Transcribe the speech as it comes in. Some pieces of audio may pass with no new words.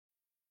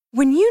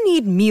When you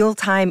need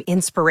mealtime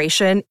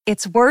inspiration,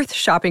 it's worth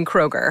shopping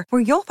Kroger,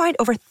 where you'll find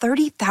over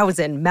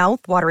 30,000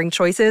 mouth-watering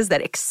choices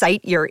that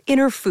excite your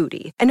inner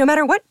foodie. And no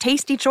matter what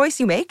tasty choice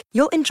you make,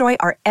 you'll enjoy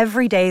our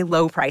everyday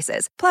low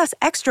prices, plus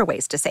extra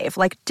ways to save,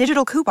 like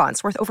digital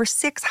coupons worth over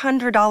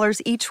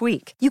 $600 each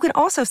week. You can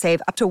also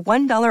save up to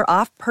 $1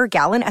 off per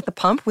gallon at the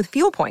pump with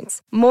fuel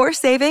points. More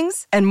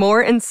savings and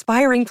more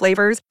inspiring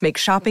flavors make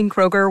shopping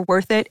Kroger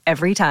worth it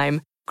every time.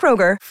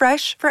 Kroger,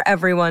 fresh for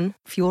everyone.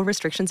 Fuel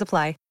restrictions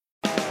apply.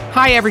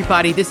 Hi,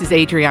 everybody. This is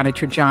Adriana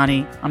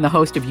Trajani. I'm the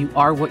host of You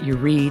Are What You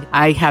Read.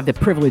 I have the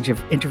privilege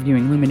of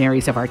interviewing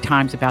luminaries of our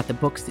times about the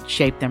books that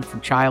shaped them from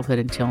childhood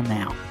until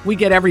now. We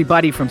get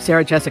everybody from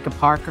Sarah Jessica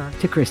Parker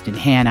to Kristen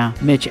Hanna,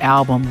 Mitch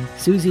Albom,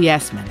 Susie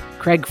Essman,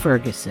 Craig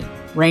Ferguson,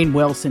 Rainn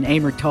Wilson,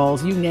 Amor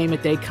Tolls, you name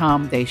it, they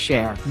come, they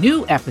share.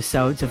 New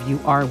episodes of You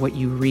Are What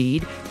You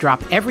Read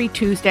drop every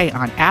Tuesday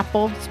on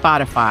Apple,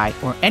 Spotify,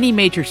 or any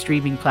major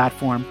streaming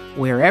platform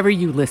wherever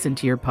you listen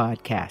to your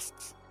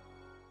podcasts.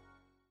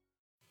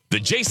 The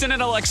Jason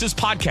and Alexis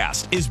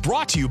podcast is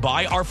brought to you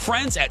by our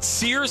friends at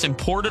Sears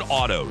Imported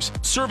Autos,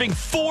 serving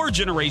 4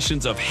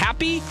 generations of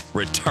happy,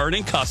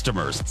 returning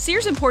customers.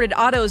 Sears Imported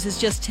Autos is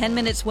just 10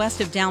 minutes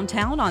west of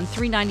downtown on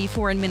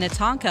 394 in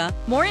Minnetonka.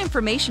 More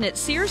information at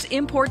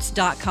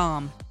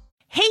SearsImports.com.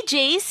 Hey,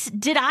 Jace,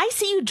 did I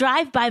see you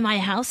drive by my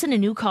house in a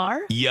new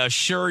car? You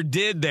sure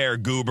did there,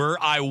 Goober.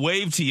 I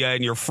waved to you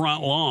in your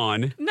front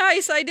lawn.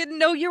 Nice. I didn't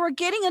know you were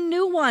getting a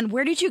new one.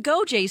 Where did you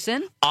go,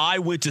 Jason? I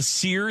went to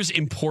Sears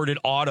Imported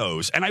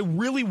Autos, and I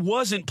really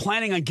wasn't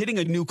planning on getting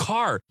a new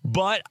car.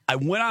 But I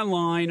went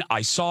online,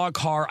 I saw a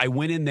car, I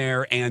went in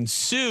there, and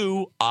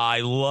Sue, I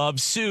love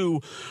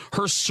Sue,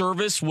 her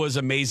service was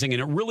amazing,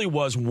 and it really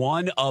was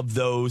one of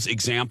those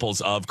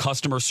examples of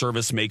customer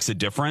service makes a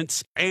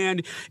difference.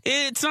 And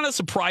it's not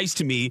a surprise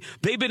to me.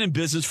 They've been in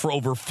business for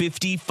over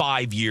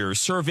 55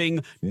 years,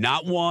 serving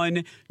not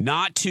 1,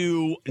 not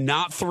 2,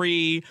 not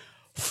 3,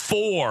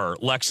 4,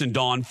 Lex and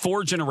Dawn,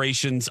 4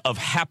 generations of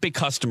happy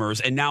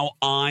customers, and now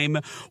I'm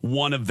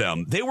one of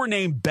them. They were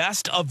named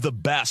Best of the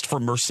Best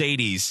for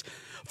Mercedes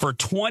for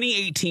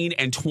 2018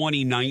 and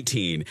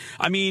 2019.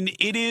 I mean,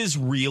 it is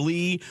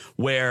really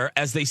where,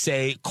 as they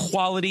say,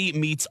 quality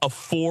meets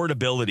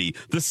affordability.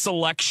 The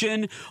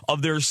selection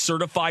of their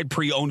certified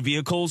pre-owned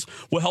vehicles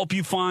will help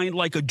you find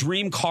like a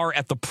dream car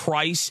at the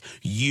price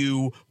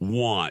you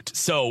want.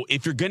 So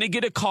if you're going to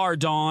get a car,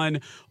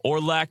 Dawn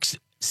or Lex,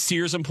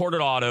 Sears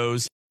Imported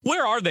Autos.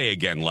 Where are they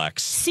again,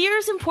 Lex?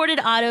 Sears Imported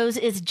Autos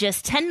is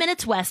just 10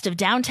 minutes west of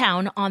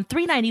downtown on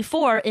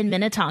 394 in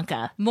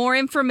Minnetonka. More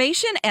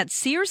information at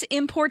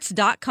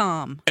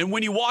SearsImports.com. And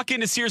when you walk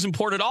into Sears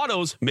Imported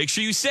Autos, make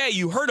sure you say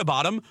you heard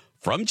about them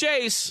from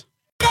Jace.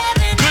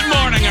 Good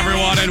morning,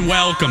 everyone, and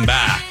welcome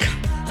back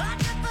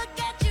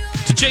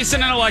to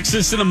Jason and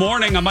Alexis in the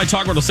morning on My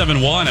Talk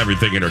 1071,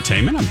 Everything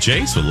Entertainment. I'm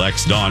Jace with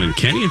Lex, Dawn, and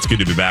Kenny. It's good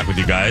to be back with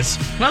you guys.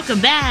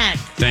 Welcome back.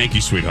 Thank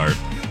you, sweetheart.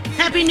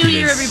 Happy New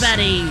Year,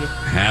 everybody.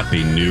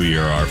 Happy New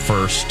Year, our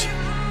first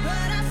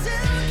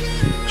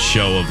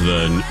show of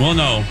the... Well,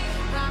 no.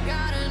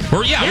 We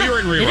were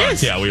in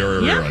reruns. Yeah, we were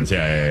in reruns.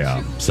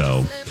 Yeah.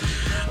 So,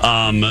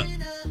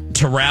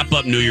 to wrap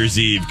up New Year's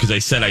Eve, because I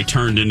said I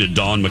turned into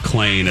Dawn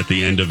McClain at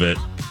the end of it,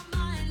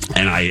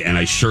 and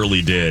I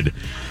surely did.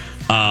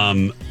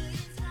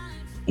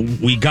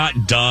 We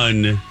got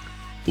done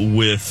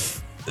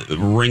with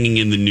ringing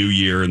in the new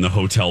year in the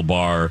hotel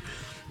bar.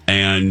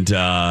 And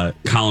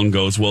Colin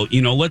goes, well,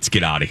 let's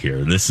get out of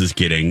here. This is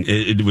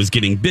it was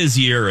getting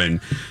busier.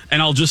 And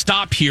I'll just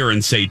stop here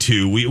and say,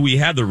 too, we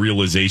had the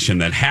realization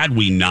that had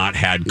we not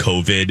had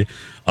COVID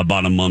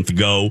about a month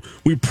ago,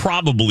 we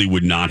probably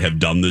would not have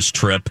done this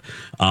trip.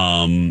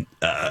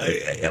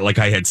 Like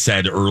I had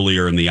said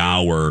earlier in the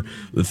hour,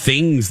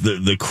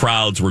 the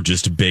crowds were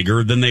just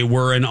bigger than they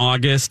were in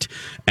August.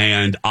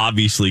 And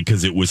obviously,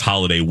 because it was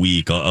holiday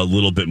week, a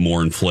little bit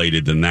more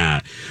inflated than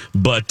that.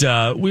 But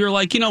we were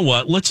like, you know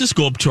what? Let's just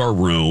go up to our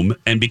room.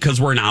 And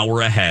because we're an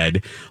hour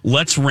ahead,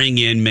 let's ring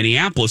in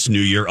Minneapolis New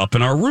Year up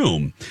in our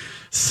room.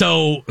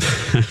 So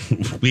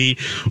we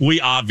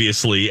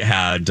obviously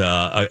had,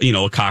 a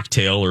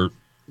cocktail or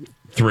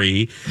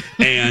 3.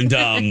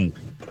 And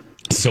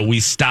so we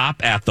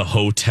stop at the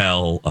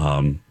hotel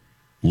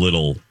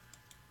little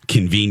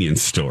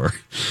convenience store.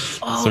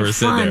 Oh, so we're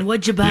fun. there.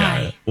 What'd you buy?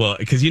 Yeah. Well,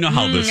 because you know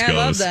how this goes. I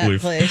love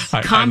that place.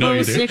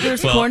 Combo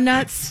Snickers, corn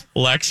nuts.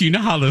 Lex, you know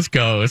how this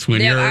goes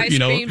when you're, ice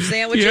cream,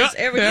 sandwiches,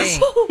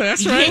 everything.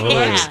 That's right,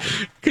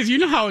 Lex. Because you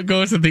know how it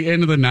goes at the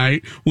end of the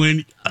night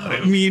when,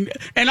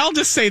 and I'll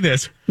just say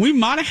this. We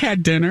might have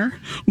had dinner,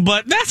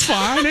 but that's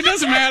fine. It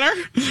doesn't matter.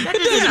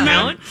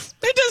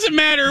 It doesn't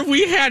matter if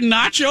we had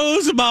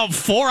nachos about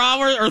 4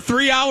 hours or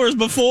 3 hours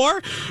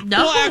before.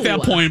 No. Well, at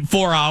that point,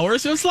 4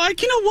 hours. It's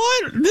like, you know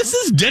what? This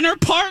is dinner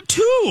part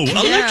 2.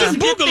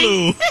 Electric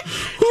Boogaloo.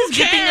 Who cares?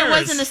 Good thing there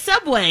wasn't a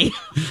Subway.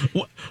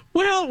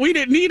 Well, we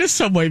didn't need a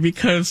Subway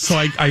because, so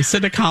I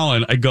said to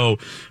Colin, I go,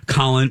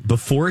 Colin,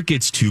 before it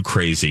gets too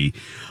crazy,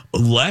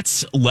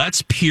 let's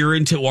peer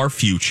into our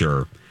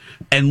future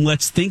and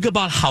let's think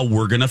about how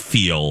we're going to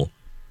feel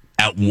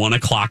at 1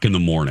 o'clock in the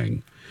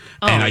morning.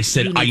 And I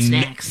said,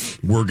 snacks.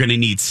 We're going to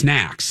need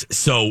snacks.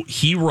 So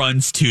he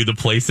runs to the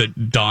place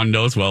that Dawn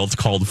knows well. It's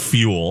called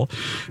Fuel.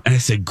 And I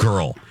said,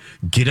 girl,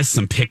 get us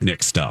some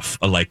picnic stuff.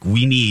 Like,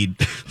 we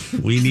need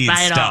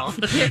stuff.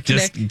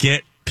 Just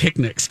get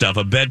picnic stuff,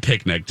 a bed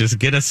picnic. Just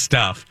get us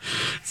stuff.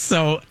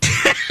 So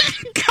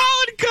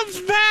Colin comes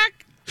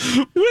back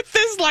with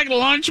this like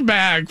lunch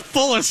bag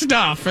full of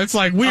stuff. It's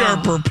like we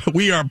are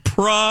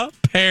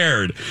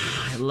prepared.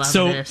 I love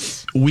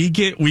this. We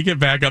get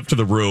back up to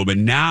the room,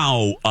 and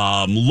now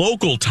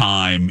local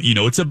time,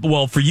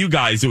 for you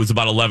guys it was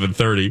about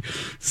 11:30.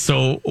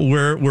 So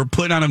we're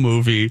putting on a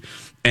movie.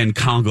 And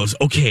Colin goes,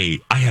 okay,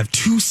 I have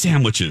 2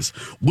 sandwiches.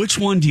 Which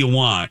one do you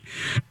want?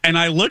 And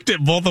I looked at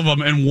both of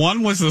them, and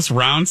one was this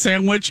round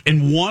sandwich,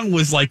 and one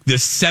was like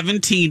this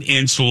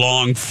 17-inch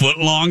long,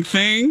 foot-long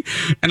thing.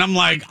 And I'm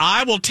like,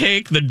 I will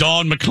take the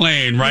Dawn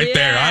McLean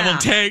there. I will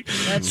take.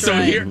 That's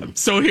right.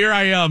 So here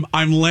I am.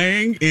 I'm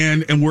laying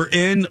in, and we're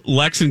in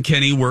Lex and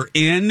Kenny. We're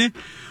in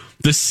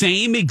the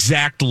same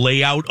exact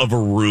layout of a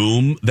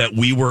room that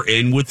we were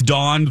in with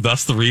Dawn.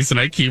 Thus the reason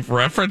I keep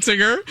referencing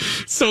her.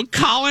 So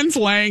Colin's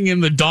laying in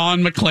the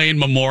Dawn McLean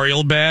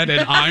memorial bed,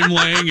 and I'm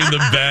laying in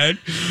the bed.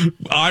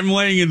 I'm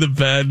laying in the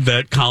bed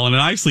that Colin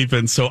and I sleep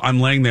in. So I'm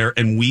laying there,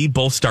 and we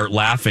both start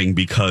laughing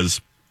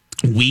because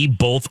we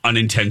both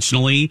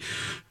unintentionally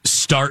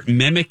start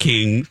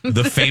mimicking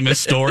the famous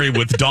story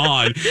with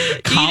Dawn.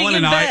 Colin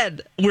and I,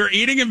 we're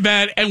eating in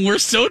bed, and we're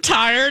so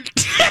tired.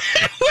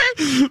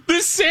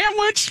 This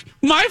sandwich,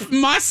 my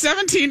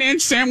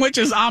 17-inch sandwich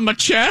is on my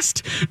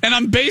chest, and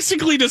I'm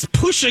basically just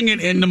pushing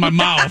it into my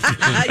mouth.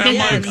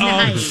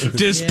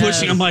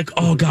 Pushing. I'm like,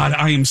 oh God,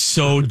 I am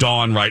so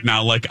Dawn right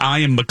now. Like, I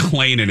am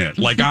McLean in it.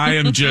 Like, I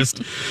am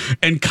just.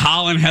 And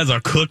Colin has a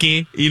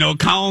cookie.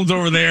 Colin's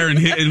over there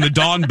in the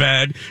Dawn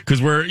bed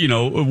because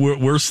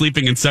we're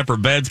sleeping in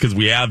separate beds because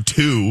we have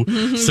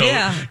 2.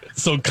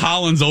 So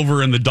Colin's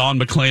over in the Dawn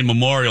McLean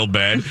memorial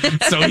bed.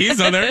 So he's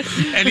on there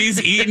and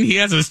he's eating. He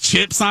has his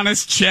chips on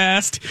his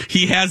chest.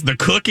 He has the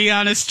cookie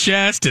on his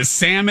chest, his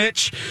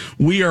sandwich.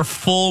 We are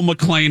full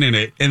McLean in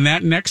it. And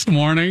that next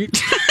morning,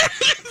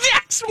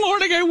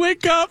 I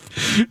wake up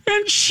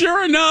and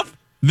sure enough,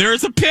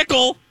 there's a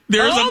pickle.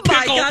 There's a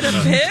pickle. My God, a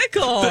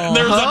pickle.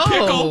 There's a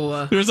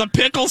pickle. There's a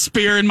pickle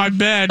spear in my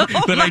bed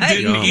that I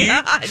didn't eat.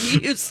 God,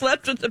 you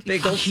slept with the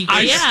pickle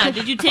spear.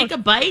 Did you take a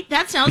bite?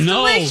 That sounds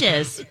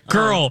delicious.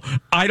 Girl,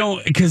 I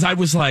don't, because I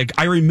was like,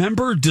 I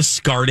remember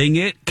discarding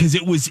it because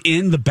it was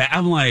in the bag.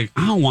 I'm like,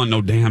 I don't want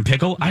no damn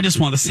pickle. I just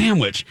want the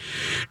sandwich.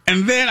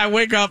 And then I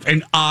wake up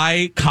and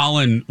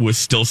Colin was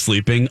still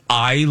sleeping.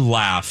 I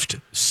laughed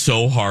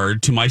so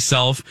hard to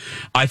myself.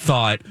 I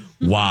thought,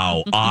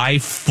 wow, I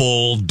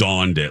full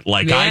dawned it.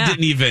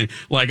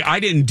 I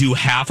didn't do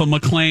half a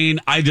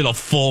McLean. I did a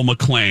full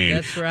McLean.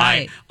 That's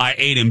right. I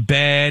ate in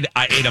bed.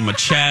 I ate on my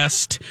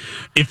chest.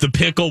 If the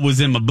pickle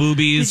was in my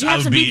boobies, did you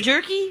have some beef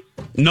jerky?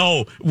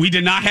 No, we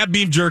did not have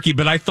beef jerky,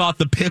 but I thought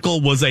the pickle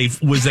was a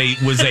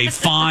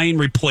fine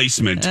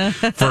replacement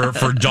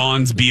for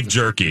Dawn's beef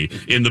jerky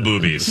in the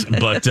boobies.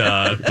 But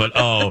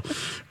oh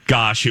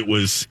gosh, it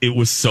was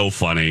so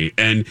funny.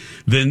 And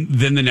then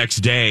the next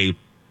day,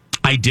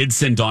 I did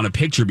send Dawn a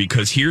picture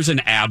because here's an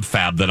ab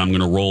fab that I'm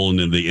going to roll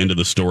into the end of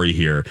the story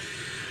here.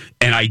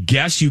 And I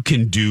guess you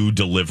can do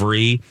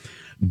delivery.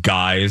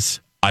 Guys,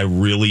 I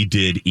really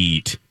did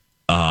eat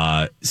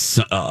one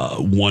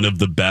of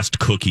the best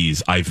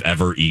cookies I've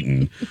ever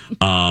eaten.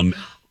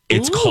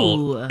 It's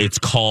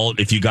called,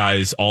 if you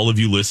guys, all of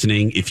you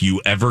listening, if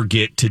you ever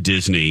get to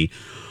Disney,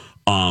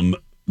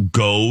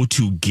 go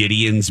to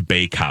Gideon's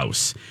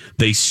Bakehouse.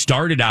 They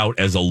started out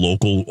as a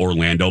local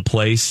Orlando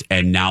place,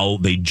 and now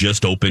they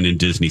just opened in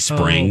Disney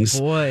Springs.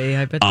 Oh, boy.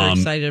 I bet they're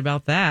excited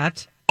about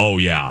that. Oh,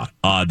 yeah.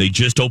 They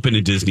just opened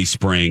in Disney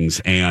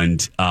Springs,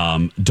 and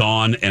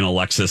Dawn and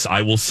Alexis,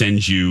 I will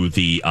send you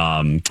the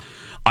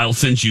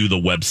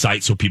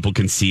website so people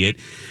can see it.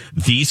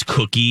 These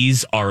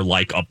cookies are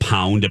like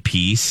 £1 a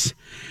piece,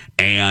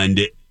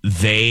 and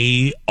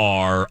they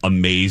are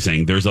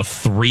amazing. There's a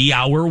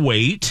 3-hour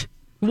wait.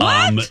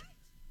 What?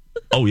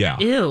 Oh yeah.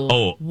 Ew.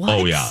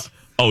 Oh yeah.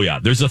 Oh yeah.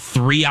 There's a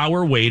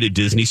 3-hour wait at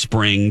Disney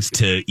Springs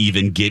to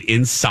even get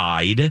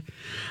inside,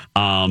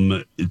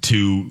 to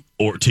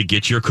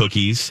get your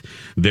cookies.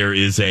 There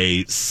is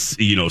a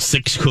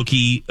 6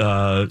 cookie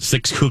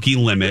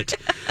limit,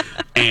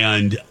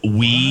 and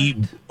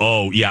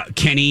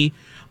Kenny,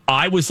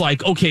 I was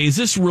like, okay, is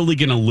this really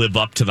going to live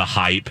up to the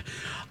hype?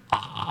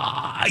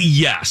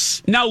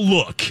 Yes. Now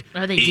look,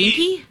 are they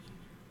dinky?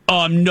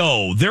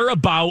 No, they're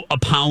about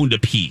 £1 a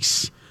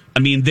piece. I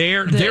mean,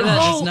 they're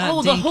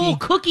the whole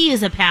cookie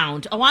is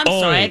 £1. Oh, I'm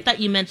sorry. I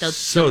thought you meant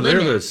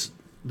the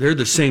they're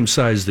the same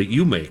size that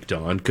you make,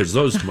 Dawn, because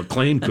those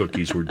McLean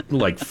cookies were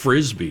like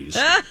Frisbees.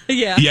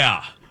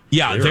 Yeah.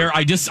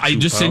 I just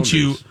sent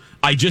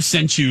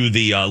you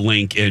the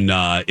link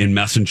in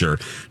Messenger.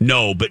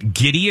 No, but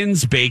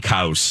Gideon's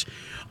Bakehouse.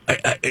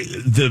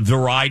 The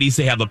varieties,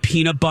 they have a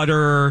peanut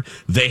butter,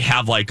 they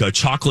have like a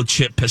chocolate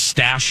chip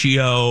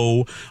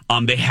pistachio,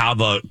 they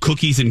have a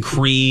cookies and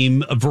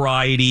cream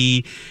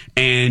variety,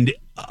 and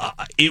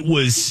it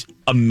was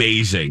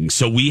amazing.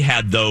 So we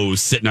had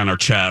those sitting on our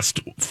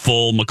chest,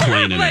 full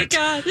McLean in it. Oh, my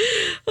God.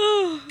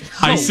 Oh.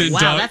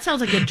 Wow, that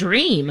sounds like a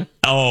dream.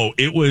 Oh,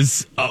 it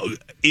was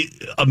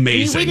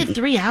amazing. And you waited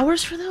 3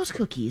 hours for those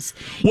cookies?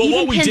 Well, Even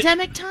what we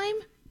pandemic time?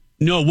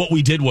 No, what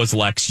we did was,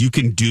 Lex,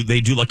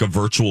 they do like a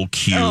virtual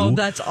queue. Oh,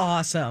 that's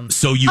awesome.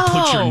 So you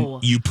put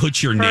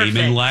your name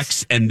in,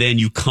 Lex, and then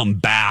you come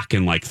back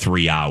in like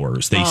 3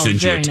 hours. They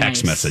send you a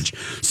text message.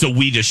 So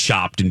we just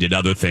shopped and did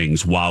other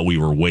things while we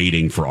were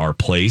waiting for our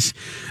place.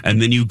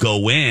 And then you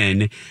go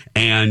in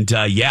and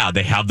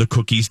they have the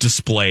cookies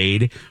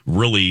displayed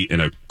really in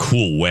a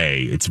cool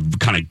way. It's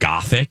kind of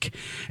gothic.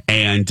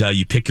 And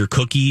you pick your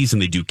cookies,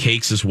 and they do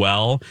cakes as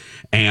well.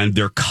 And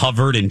they're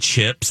covered in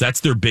chips. That's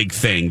their big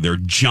thing. They're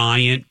giant.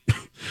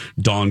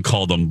 Dawn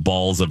called them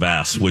balls of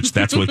S, which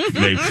that's what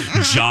they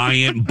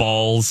giant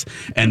balls.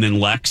 And then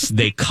Lex,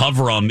 they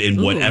cover them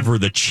in whatever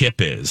the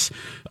chip is.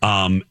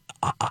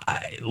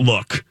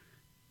 Look,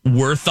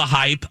 worth the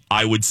hype?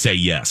 I would say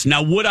yes.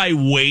 Now, would I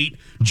wait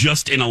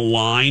just in a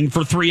line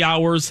for 3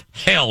 hours?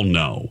 Hell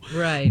no.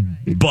 Right.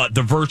 But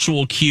the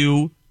virtual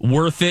queue,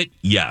 worth it?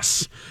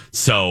 Yes.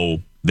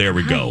 So there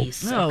we go.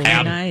 Oh,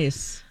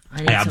 nice.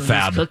 I need some of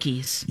these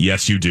cookies.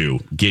 Yes, you do.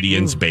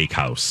 Gideon's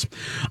Bakehouse.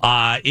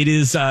 It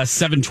is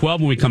 7:12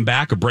 when we come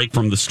back, a break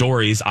from the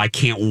stories. I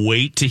can't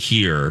wait to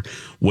hear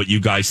what you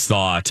guys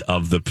thought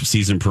of the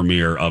season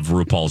premiere of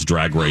RuPaul's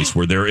Drag Race,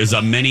 where there is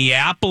a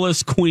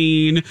Minneapolis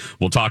queen.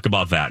 We'll talk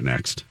about that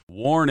next.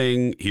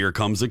 Warning, here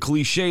comes a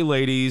cliche,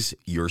 ladies.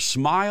 Your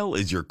smile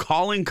is your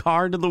calling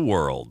card to the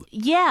world.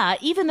 Yeah,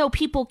 even though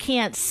people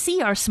can't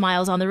see our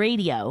smiles on the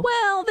radio.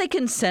 Well, they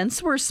can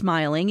sense we're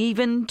smiling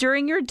even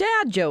during your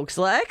dad jokes,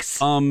 Lex.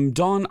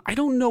 Dawn, I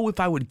don't know if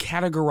I would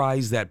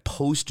categorize that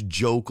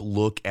post-joke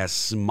look as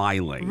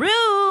smiling.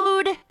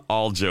 Rude!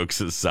 All jokes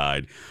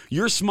aside,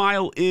 your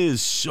smile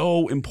is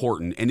so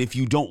important, and if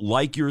you don't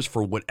like yours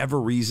for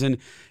whatever reason,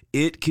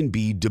 it can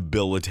be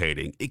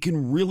debilitating. It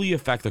can really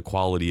affect the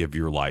quality of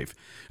your life.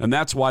 And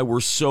that's why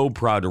we're so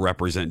proud to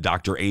represent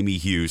Dr. Amy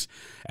Hughes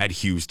at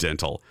Hughes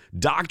Dental.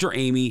 Dr.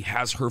 Amy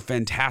has her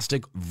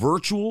fantastic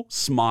virtual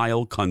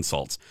smile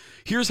consults.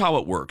 Here's how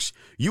it works.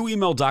 You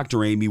email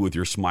Dr. Amy with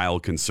your smile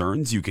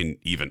concerns. You can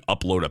even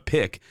upload a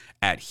pic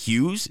at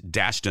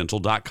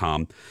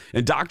hughes-dental.com,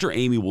 and Dr.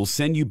 Amy will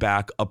send you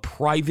back a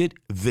private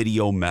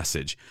video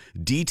message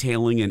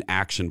detailing an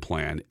action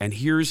plan. And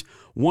here's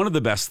one of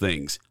the best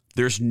things.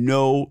 There's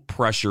no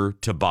pressure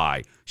to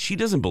buy. She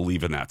doesn't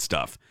believe in that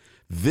stuff.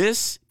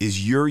 This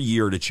is your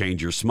year to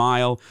change your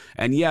smile.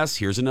 And yes,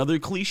 here's another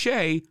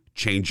cliche,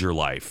 change your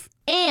life.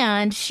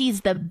 And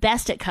she's the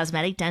best at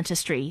cosmetic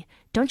dentistry.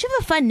 Don't you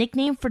have a fun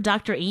nickname for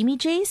Dr. Amy,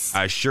 Jace?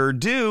 I sure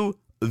do.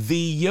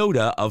 The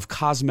Yoda of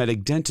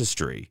cosmetic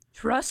dentistry.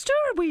 Trust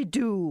her, we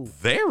do.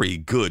 Very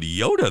good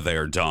Yoda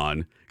there,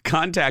 Dawn.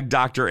 Contact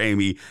Dr.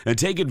 Amy and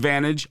take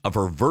advantage of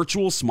her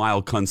virtual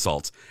smile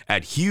consults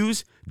at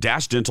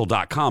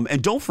hughes-dental.com.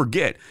 And don't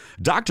forget,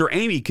 Dr.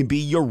 Amy can be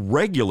your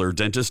regular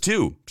dentist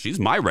too. She's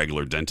my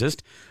regular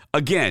dentist.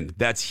 Again,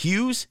 that's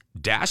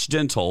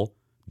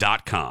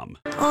hughes-dental.com.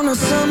 On a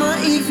summer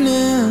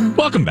evening.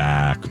 Welcome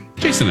back.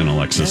 Jason and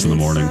Alexis in the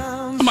morning.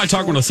 On my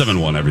Talk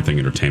 107.1 Everything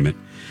Entertainment.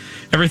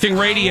 Everything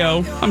Radio.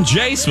 I'm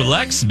Jace with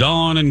Lex,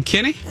 Dawn, and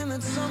Kenny.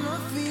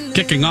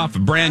 Kicking off a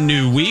brand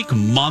new week,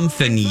 month,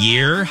 and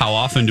year. How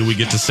often do we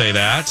get to say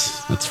that?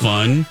 That's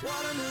fun.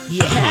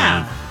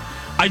 Yeah.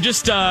 I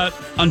just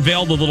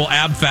unveiled a little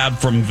ab fab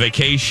from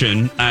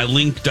vacation. I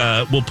linked.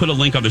 We'll put a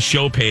link on the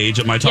show page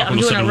at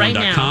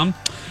mytalk1071.com.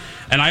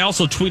 And I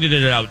also tweeted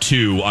it out,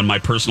 too, on my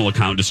personal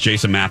account, just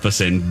Jason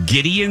Matheson.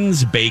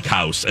 Gideon's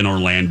Bakehouse in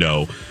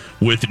Orlando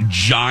with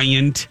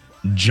giant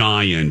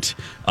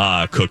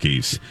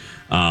cookies.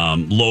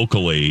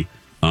 Locally,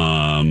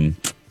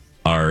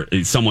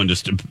 someone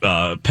just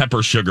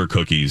pepper sugar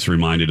cookies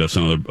reminded us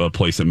of a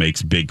place that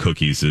makes big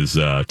cookies is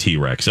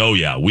T-Rex. Oh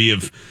yeah,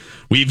 we've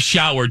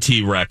showered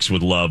T-Rex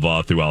with love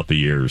throughout the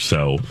years.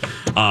 So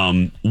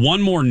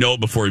one more note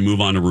before we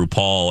move on to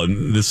RuPaul,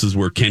 and this is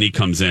where Kenny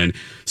comes in.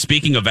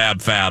 Speaking of ab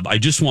fab, I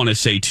just want to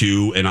say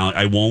too, and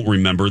I won't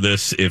remember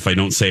this if I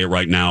don't say it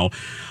right now,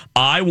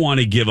 I want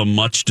to give a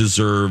much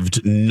deserved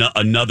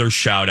another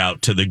shout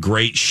out to the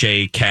great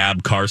Shay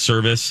Cab car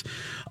service.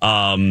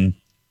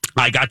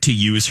 I got to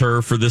use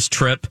her for this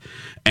trip,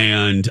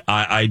 and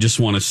I just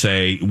want to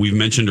say we've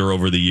mentioned her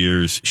over the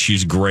years.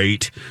 She's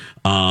great.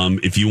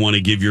 If you want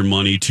to give your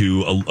money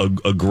to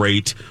a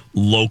great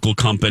local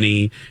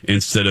company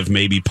instead of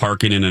maybe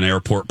parking in an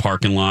airport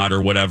parking lot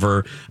or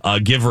whatever,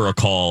 give her a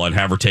call and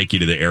have her take you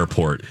to the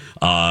airport.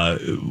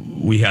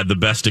 We had the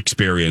best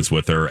experience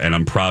with her, and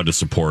I'm proud to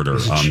support her.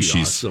 She's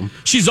awesome.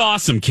 She's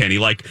awesome, Kenny.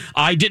 Like,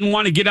 I didn't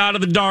want to get out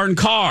of the darn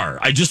car.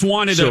 I just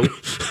wanted to.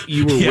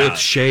 You were with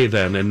Shay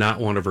then, and not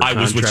one of her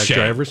contract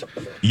drivers?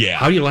 Yeah.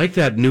 How do you like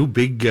that new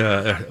big,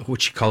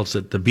 what she calls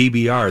it, the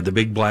BBR, the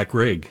big black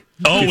rig?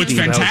 Oh, it's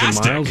 15,000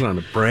 fantastic. miles on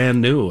it,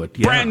 brand new.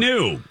 Brand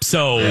new.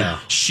 So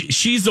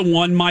she's the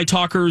one, my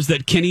talkers,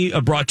 that Kenny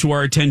brought to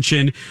our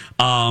attention.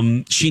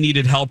 She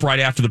needed help right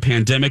after the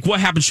pandemic. What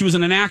happened? She was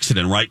in an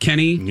accident, right,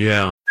 Kenny?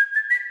 Yeah.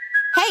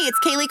 Hey, it's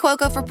Kaylee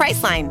Cuoco for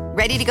Priceline.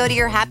 Ready to go to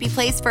your happy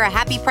place for a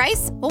happy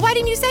price? Well, why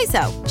didn't you say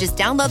so? Just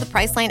download the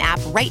Priceline app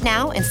right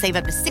now and save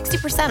up to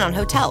 60% on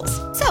hotels.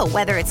 So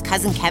whether it's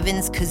Cousin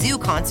Kevin's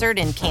Kazoo Concert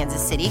in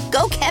Kansas City,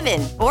 go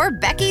Kevin, or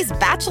Becky's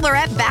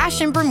Bachelorette Bash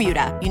in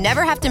Bermuda, you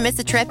never have to miss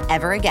a trip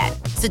ever again.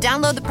 So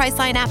download the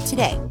Priceline app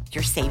today.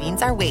 Your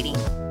savings are waiting.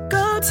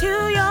 Go to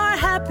your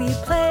happy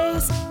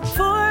place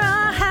for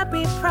a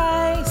happy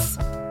price.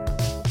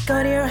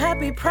 Go to your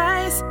happy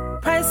price,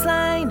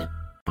 Priceline.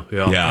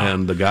 Yeah,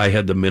 and the guy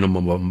had the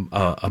minimum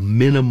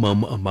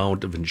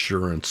amount of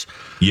insurance.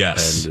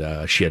 Yes,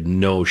 and she had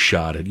no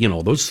shot at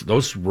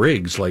those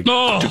rigs. Like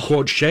to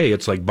quote Shay,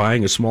 it's like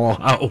buying a small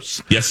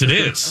house. Yes, it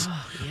is.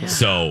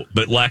 So,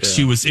 but Lex,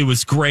 it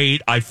was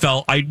great. I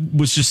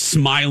was just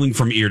smiling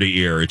from ear to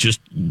ear. It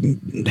just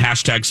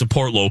hashtag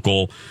support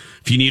local.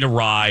 If you need a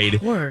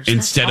ride,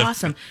 instead of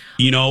awesome.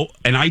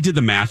 And I did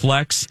the math,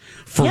 Lex,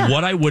 for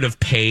what I would have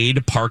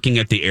paid parking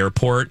at the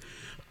airport.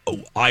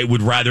 I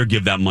would rather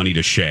give that money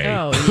to Shay.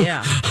 Oh,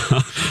 yeah.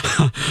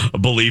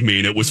 Believe me,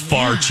 and it was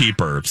far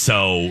cheaper.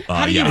 So,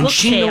 How do you look,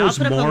 Shay? I'll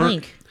put up a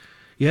link.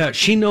 Yeah,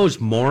 she knows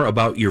more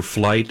about your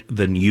flight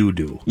than you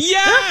do.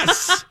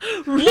 Yes!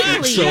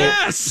 Really?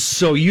 Yes!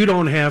 So you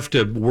don't have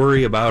to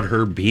worry about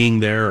her being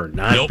there or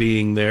not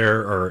being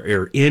there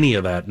or any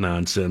of that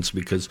nonsense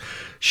because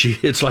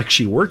it's like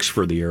she works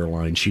for the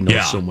airline. She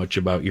knows so much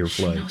about your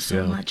flight. She knows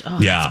so much. Oh,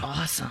 that's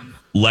awesome.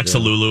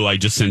 Lexa Lulu, I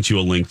just sent you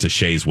a link to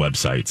Shay's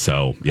website.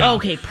 So,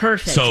 Okay,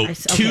 perfect. So,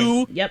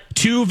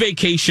 two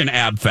vacation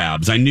ab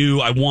fabs.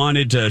 I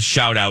wanted to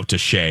shout out to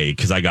Shay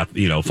because I got,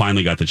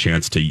 finally got the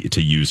chance to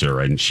use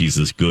her, and she's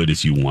as good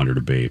as you want her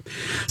to be.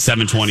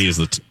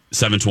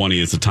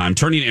 7:20 is the time.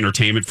 Turning to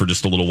entertainment for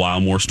just a little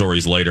while. More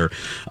stories later.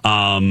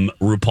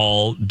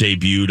 RuPaul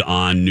debuted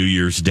on New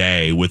Year's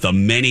Day with a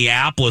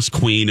Minneapolis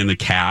queen in the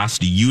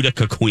cast,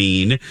 Utica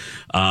Queen,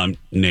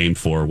 named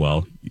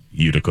for,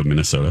 Utica,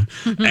 Minnesota.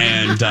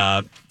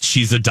 And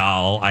she's a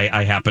doll.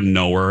 I happen to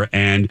know her.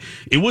 And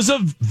it was a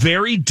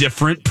very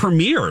different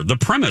premiere. The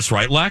premise,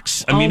 right,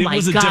 Lex? It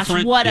was a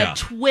different... what a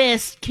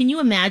twist. Can you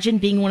imagine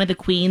being one of the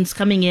queens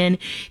coming in,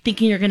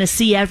 thinking you're going to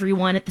see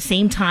everyone at the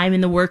same time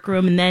in the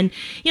workroom, and then,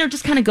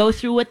 just kind of go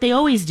through what they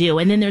always do.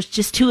 And then there's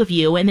just two of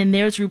you. And then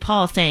there's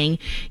RuPaul saying,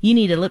 you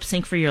need a lip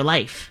sync for your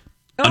life.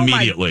 Oh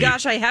immediately. My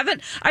gosh,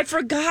 I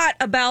forgot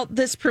about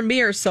this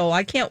premiere, so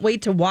I can't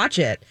wait to watch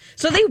it.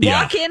 So they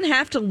walk in,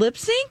 have to lip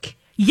sync?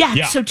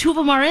 Yeah, so two of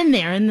them are in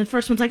there, and the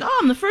first one's like,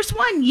 I'm the first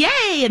one,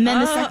 yay! And then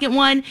the second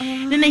one,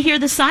 then they hear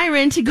the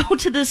siren to go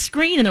to the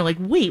screen, and they're like,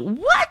 wait,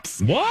 what?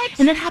 What?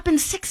 And that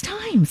happens 6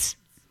 times.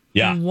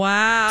 Yeah.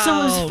 Wow.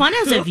 So it was fun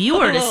as a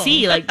viewer to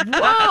see, like,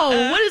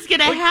 whoa, what is going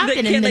to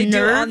happen? Can they nerves,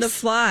 do it on the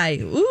fly?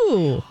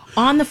 Ooh.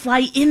 On the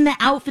fly, in the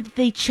outfit that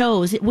they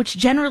chose, which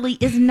generally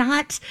is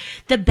not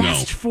the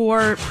best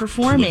for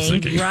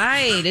performing.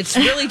 Right. It's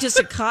really just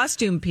a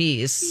costume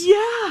piece.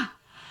 Yeah.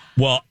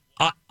 Well,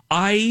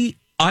 I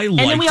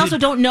liked and then we also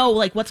don't know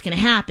what's going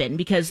to happen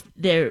because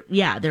they're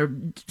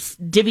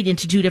divvied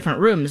into 2 different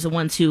rooms. The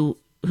ones who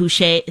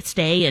stay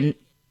and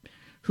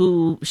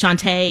who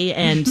Shantae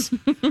and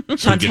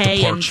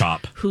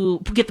who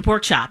get the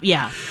pork chop.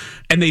 Yeah.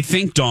 And they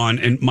think, Dawn,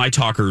 and my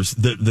talkers,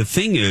 the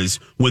thing is,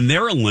 when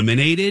they're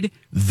eliminated,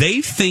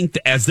 they think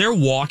that as they're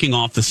walking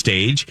off the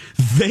stage,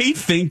 they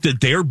think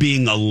that they're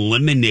being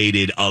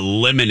eliminated.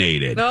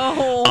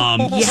 So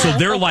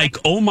they're like,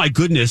 oh my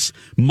goodness,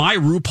 my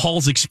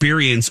RuPaul's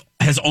experience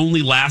has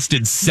only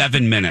lasted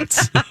 7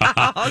 minutes.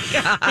 Oh,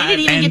 God. They didn't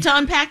even get to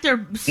unpack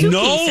their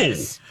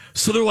suitcases. No.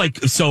 So they're like,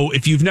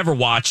 if you've never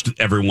watched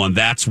everyone,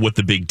 that's what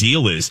the big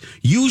deal is.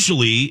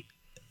 Usually,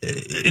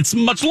 it's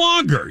much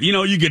longer.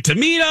 You get to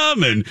meet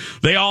them, and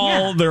they're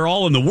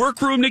all in the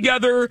workroom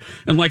together.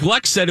 And like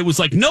Lex said, it was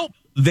like, nope,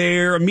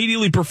 they're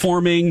immediately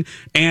performing,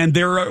 and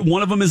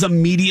one of them is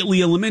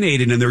immediately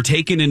eliminated, and they're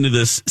taken into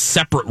this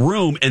separate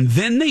room, and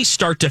then they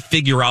start to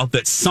figure out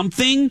that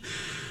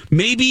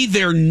maybe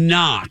they're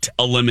not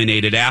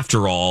eliminated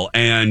after all.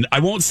 And I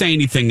won't say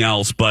anything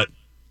else, but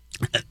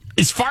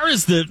as far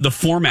as the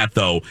format,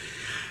 though,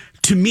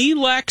 to me,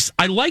 Lex,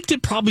 I liked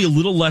it probably a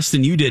little less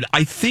than you did.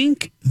 I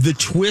think the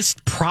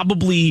twist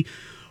probably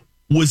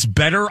was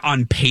better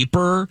on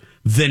paper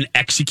than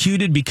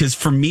executed because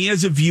for me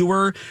as a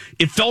viewer,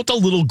 it felt a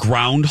little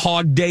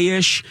Groundhog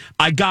Day-ish.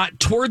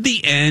 Toward the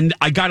end,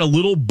 I got a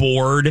little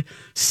bored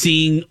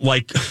seeing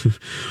them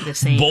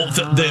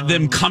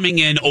coming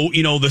in,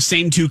 the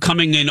same 2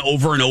 coming in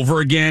over and over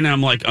again. And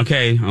I'm like,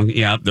 okay,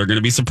 yeah, they're going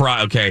to be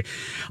surprised. Okay.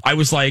 I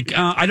was like,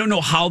 I don't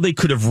know how they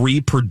could have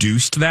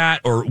reproduced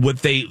that or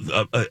what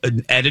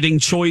an editing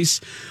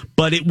choice,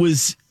 but it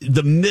was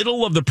the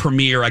middle of the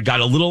premiere. I got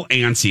a little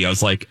antsy. I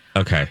was like,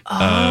 okay,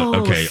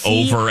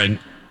 over. And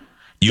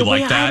you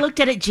like that? The way I looked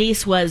at it,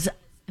 Jace, was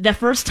the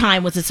first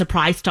time was a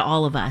surprise to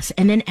all of us.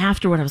 And then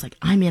afterward, I was like,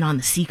 I'm in on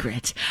the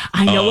secret.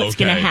 I know what's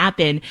going to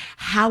happen.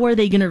 How are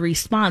they going to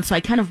respond? So I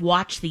kind of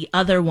watched the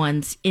other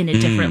ones in a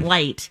different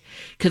light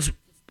because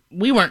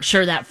we weren't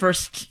sure that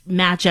first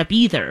matchup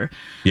either.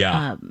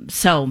 Yeah.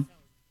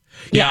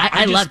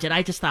 I loved it.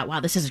 I just thought, wow,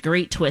 this is a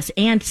great twist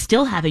and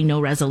still having no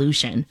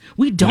resolution.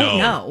 We don't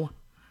know.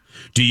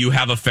 Do you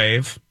have a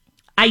fave?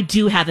 I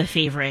do have a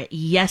favorite.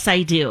 Yes,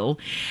 I do.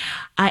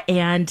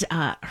 And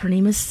her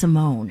name is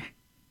Simone.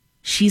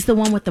 She's the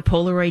one with the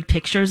Polaroid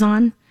pictures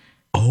on.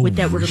 Oh,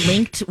 that were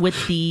linked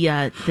with the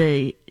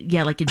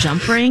like a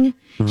jump ring.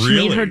 Really?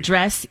 She made her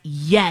dress.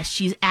 Yes,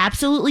 she's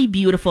absolutely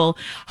beautiful,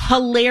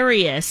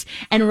 hilarious.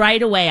 And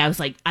right away, I was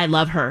like, I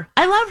love her.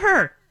 I love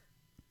her.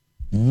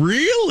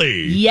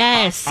 Really?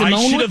 Yes,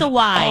 Simone with the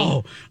Y.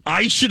 Oh,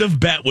 I should have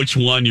bet which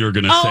one you were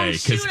going to say.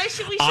 Shoot, we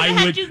should have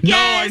had you guess. No,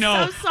 I know.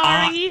 I'm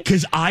sorry.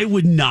 Because I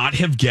would not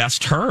have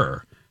guessed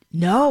her.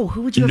 No,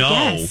 who would you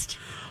have guessed?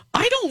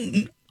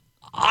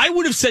 I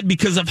would have said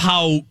because of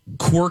how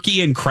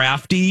quirky and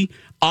crafty,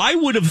 I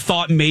would have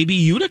thought maybe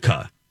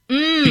Utica.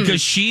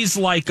 Because she's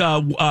like,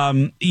 one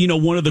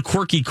of the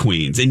quirky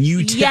queens, and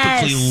you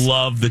typically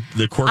love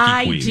the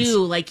quirky queens. I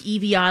do. Like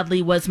Evie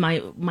Oddly was my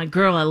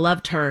girl. I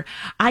loved her.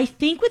 I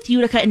think with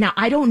Utica, now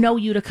I don't know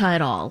Utica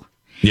at all.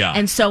 Yeah.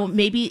 And so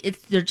maybe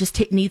there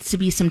just needs to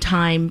be some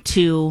time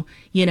to,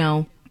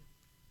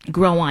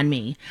 grow on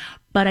me.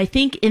 But I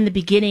think in the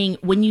beginning,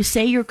 when you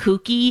say you're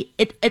kooky,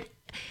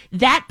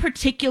 that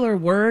particular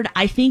word,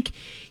 I think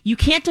you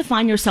can't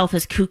define yourself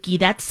as kooky.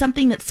 That's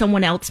something that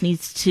someone else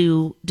needs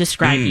to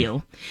describe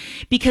you.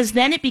 Because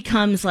then it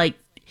becomes like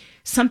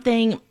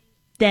something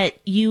that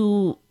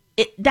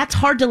that's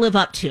hard to live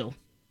up to.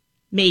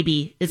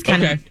 Maybe is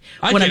kind of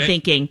what I'm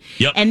thinking.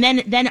 Yep.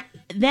 And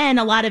then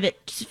a lot of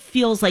it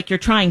feels like you're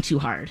trying too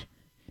hard.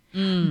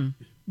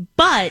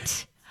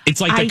 But it's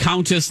like the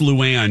Countess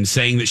Luann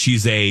saying that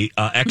she's a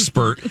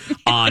expert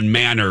on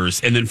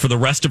manners, and then for the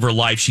rest of her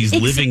life, she's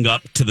living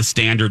up to the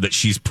standard that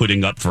she's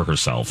putting up for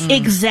herself.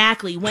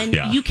 Exactly. When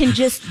you can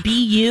just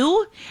be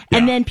you,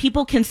 and then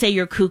people can say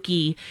you're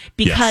kooky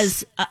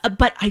because.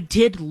 But I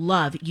did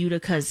love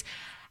Utica's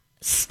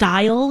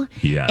style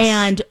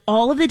and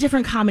all of the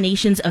different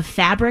combinations of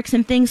fabrics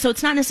and things. So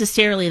it's not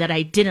necessarily that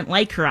I didn't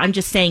like her. I'm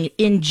just saying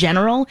in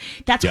general,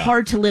 that's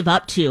hard to live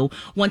up to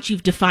once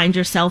you've defined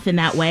yourself in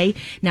that way.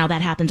 Now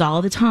that happens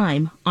all the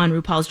time on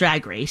RuPaul's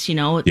Drag Race.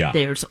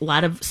 There's a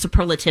lot of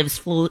superlatives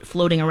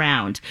floating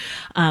around.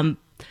 And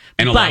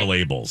a lot of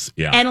labels.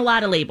 Yeah. And a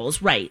lot of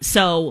labels. Right.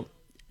 So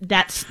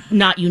that's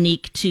not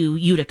unique to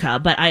Utica,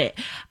 but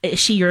is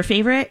she your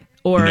favorite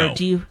or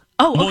do you?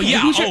 Oh, okay.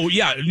 Well,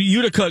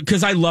 Utica,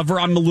 because I love her.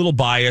 I'm a little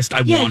biased.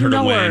 I want her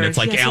to win. It's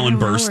like Alan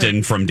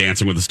Burstyn from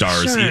Dancing with the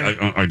Stars.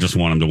 Sure. I just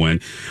want him to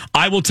win.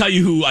 I will tell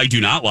you who I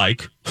do not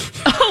like.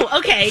 Oh,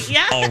 okay.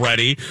 Yeah.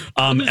 Already.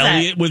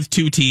 Elliot with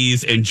 2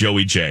 T's and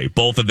Joey J.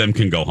 Both of them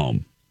can go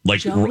home.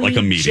 Like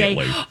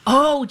immediately.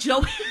 Oh,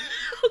 Joey.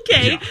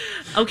 Okay. Yeah.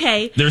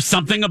 Okay. There's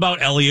something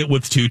about Elliot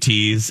with 2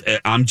 T's.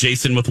 I'm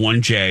Jason with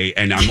 1 J,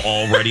 and I'm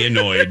already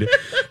annoyed.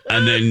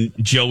 And then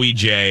Joey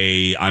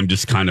J, I'm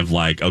just kind of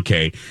like,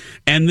 okay.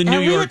 And the New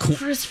York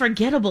is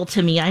forgettable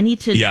to me. I need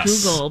to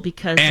Google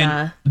because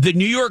the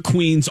New York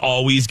queens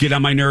always get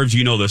on my nerves.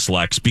 You know this,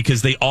 Lex,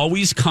 because they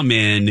always come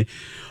in.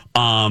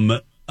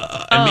 And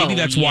maybe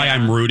that's why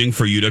I'm rooting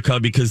for Utica,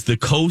 because the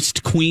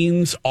Coast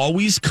queens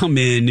always come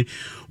in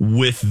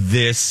with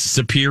this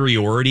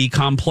superiority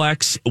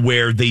complex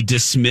where they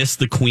dismiss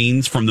the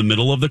queens from the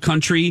middle of the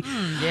country.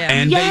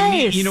 And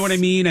they, you know what I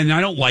mean? And I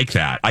don't like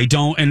that. I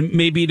don't, and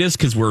maybe it is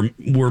because we're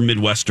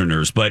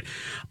Midwesterners, but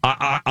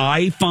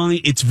I find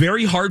it's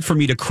very hard for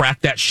me to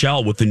crack that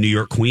shell with the New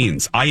York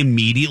queens. I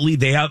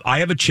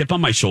have a chip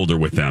on my shoulder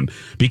with them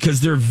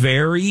because they're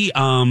very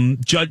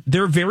judgy.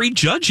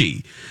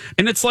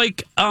 And it's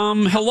like,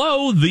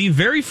 hello, the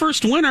very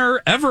first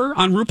winner ever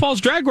on RuPaul's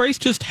Drag Race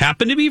just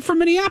happened to be from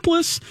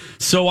Minneapolis.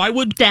 So I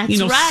would,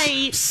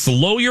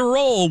 slow your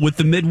roll with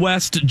the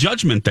Midwest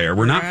judgment there.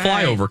 We're not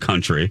flyover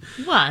country.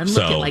 Well, and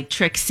look at like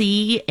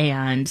Trixie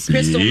and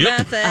Crystal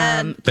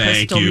Method.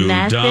 Thank you,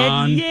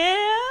 Dawn.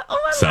 Yeah.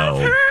 Oh, I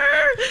love her.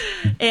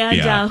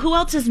 And who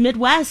else is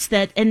Midwest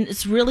and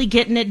is really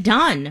getting it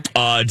done?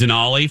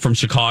 Denali from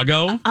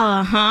Chicago.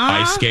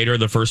 Ice Skater,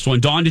 the first one.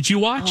 Dawn, did you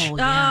watch? Oh,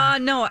 yeah.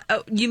 No.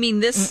 You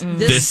mean this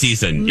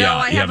season? No, yeah,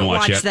 I haven't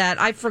watched that.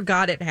 I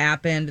forgot it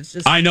happened. It's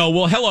just. I know.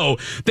 Well, hello.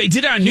 They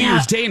did it on New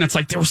Year's Day, and it's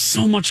like there was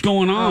so much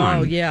going on.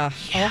 Oh yeah.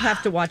 I'll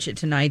have to watch it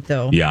tonight,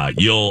 though. Yeah, I'll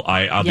be curious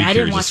I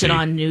didn't watch it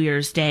on New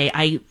Year's Day.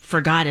 I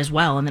forgot as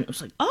well, and then it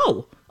was like,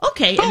 oh,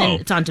 okay, and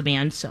then it's on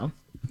demand. So.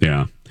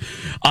 Yeah.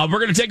 We're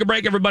going to take a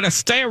break, everybody.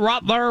 Stay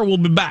right there. We'll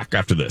be back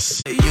after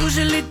this.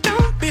 Welcome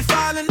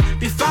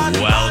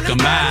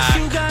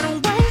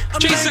back.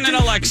 Jason and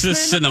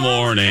Alexis in the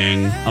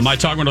morning on My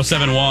Talk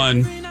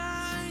 107.1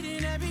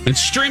 and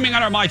streaming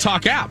on our My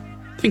Talk app.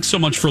 Thanks so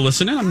much for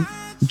listening. I'm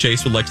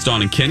Jace with Lex,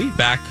 Dawn, and Kenny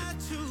back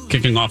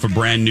kicking off a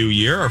brand new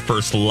year, our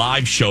first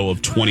live show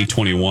of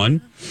 2021.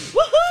 Woohoo!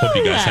 Hope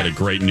you guys had a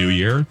great new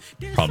year.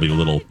 Probably a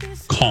little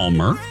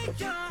calmer.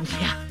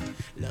 Yeah.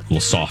 A little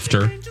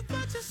softer.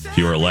 If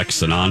you were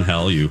Alex and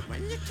Angel, you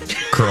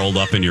curled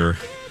up in your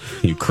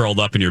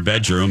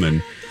bedroom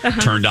and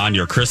turned on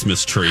your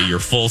Christmas tree, your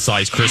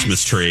full-size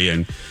Christmas tree,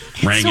 and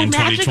rang in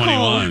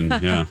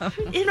 2021. Yeah.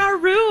 In our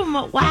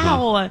room.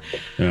 Wow.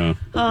 Yeah.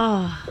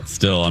 Oh.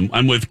 Still,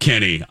 I'm with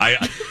Kenny.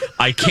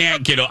 I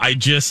can't get.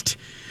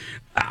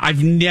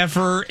 I've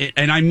never,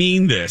 and I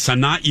mean this. I'm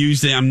not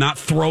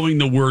throwing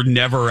the word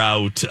never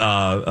out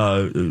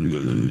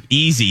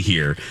easy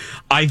here.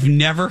 I've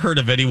never heard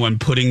of anyone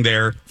putting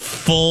their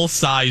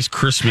full-size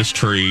Christmas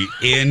tree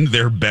in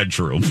their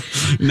bedroom.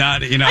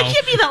 Not, I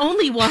can't be the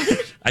only one.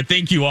 I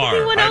think you are.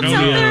 Anyone else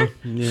out there?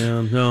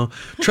 Yeah, no.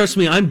 Trust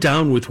me, I'm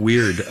down with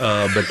weird,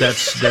 but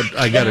that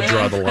I got to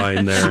draw the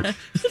line there.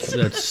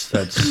 That's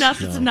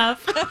enough. It's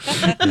enough.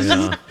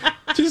 Yeah.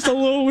 Just a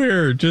little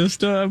weird.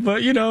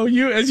 But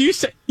you, as you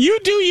say, you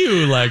do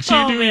you, Lex.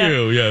 You do man.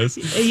 you. Yes.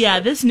 Yeah,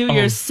 this New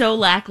Year's so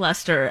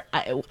lackluster.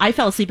 I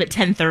fell asleep at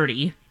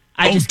 10:30.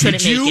 I just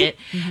couldn't make it.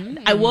 Mm-hmm.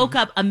 I woke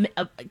up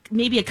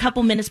maybe a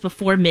couple minutes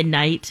before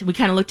midnight. We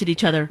kind of looked at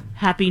each other.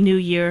 Happy New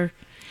Year.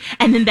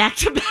 And then back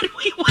to bed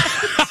we went.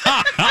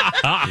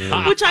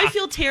 Which I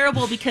feel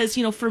terrible because,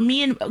 for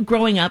me and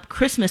growing up,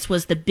 Christmas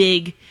was the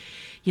big,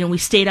 we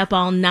stayed up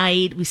all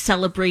night. We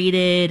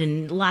celebrated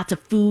and lots of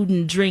food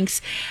and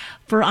drinks.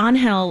 For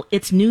Angel,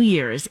 it's New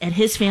Year's, and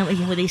his family,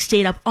 they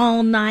stayed up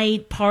all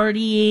night,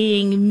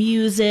 partying,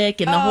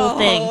 music, and the whole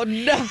thing. Oh,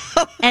 no.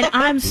 And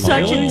I'm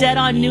such a dead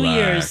on New Lex.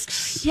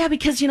 Year's. Yeah,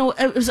 because,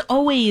 it was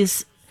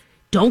always,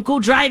 don't go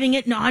driving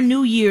it on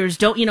New Year's.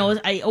 Don't,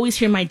 I always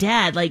hear my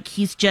dad,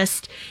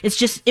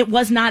 it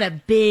was not a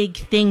big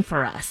thing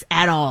for us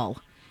at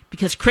all.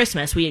 Because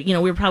Christmas, we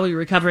were probably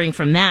recovering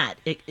from that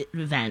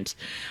event.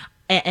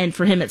 And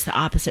for him, it's the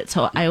opposite.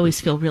 So I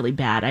always feel really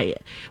bad.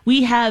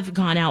 We have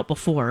gone out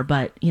before,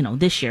 but,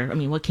 this year,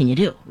 what can you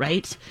do,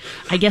 right?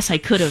 I guess I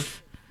could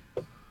have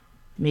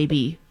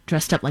maybe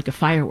dressed up like a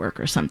firework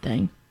or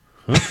something.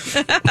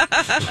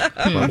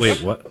 Huh?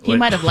 Wait, what? He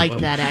might have liked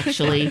that,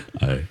 actually.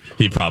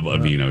 He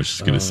probably, I was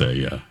just going to say,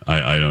 yeah.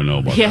 I don't know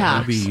about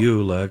that. Maybe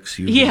you, Lex.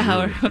 Thank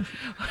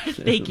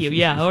you,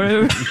 yeah. Or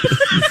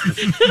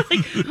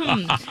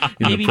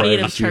maybe made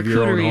of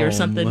charcuterie or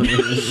something.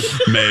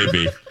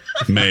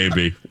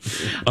 Maybe.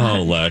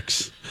 Oh,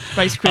 Lex.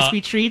 Rice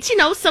Krispie treats,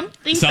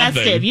 something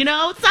festive,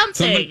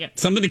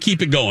 something to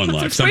keep it going, put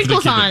Lex. some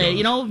sprinkles on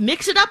it,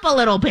 mix it up a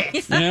little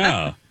bit.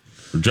 Yeah.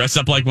 Dress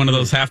up like one of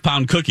those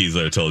half-pound cookies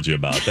that I told you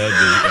about.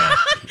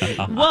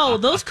 Whoa,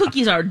 those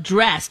cookies are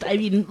dressed.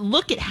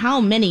 Look at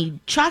how many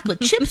chocolate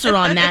chips are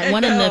on that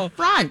one in the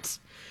front.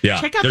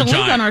 Yeah, check out the link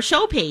on our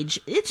show page.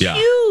 It's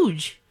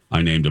huge.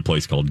 I named a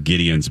place called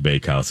Gideon's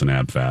Bakehouse in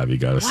AbFab. You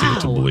got to see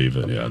it to believe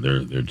it. Yeah,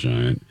 they're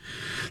giant.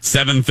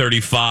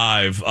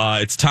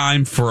 7:35. It's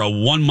time for a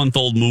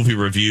 1-month-old movie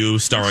review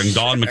starring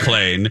Dawn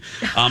McClain.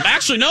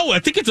 Actually, no, I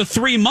think it's a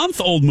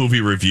 3-month-old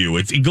movie review.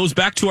 It goes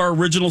back to our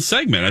original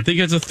segment. I think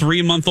it's a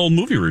 3-month-old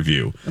movie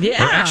review.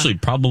 Yeah. Or actually,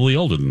 probably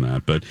older than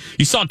that. But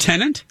you saw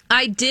Tenet?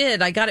 I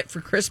did. I got it for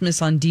Christmas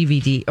on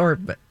DVD or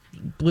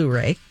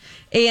Blu-ray.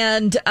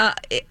 And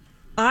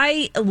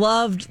I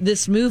loved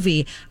this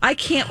movie. I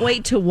can't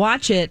wait to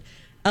watch it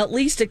at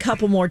least a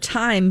couple more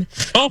times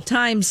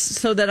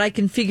so that I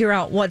can figure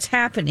out what's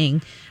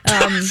happening.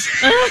 It's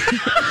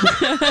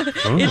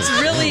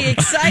really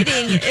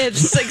exciting.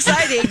 It's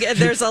exciting. And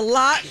there's a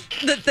lot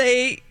that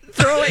they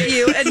throw at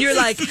you, and you're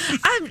like,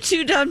 I'm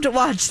too dumb to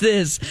watch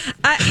this.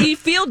 You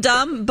feel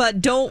dumb, but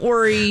don't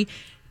worry.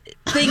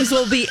 Things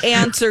will be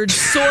answered,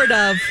 sort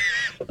of.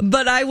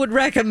 But I would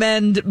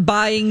recommend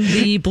buying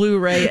the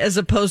Blu-ray as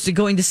opposed to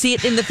going to see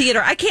it in the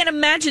theater. I can't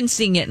imagine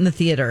seeing it in the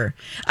theater.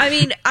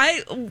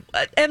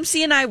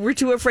 MC and I were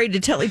too afraid to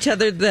tell each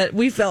other that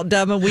we felt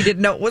dumb and we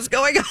didn't know what was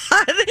going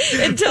on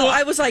until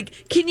I was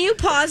like, can you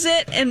pause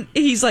it? And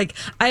he's like,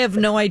 I have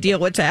no idea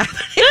what's happening.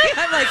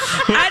 I'm like,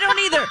 I don't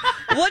either.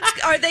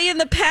 Are they in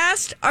the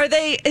past?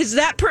 Is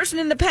that person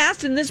in the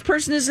past and this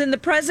person is in the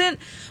present?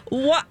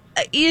 What?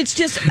 It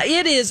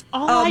is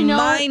a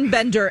mind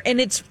bender,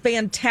 and it's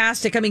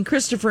fantastic.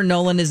 Christopher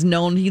Nolan is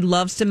known. He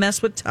loves to mess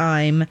with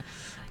time.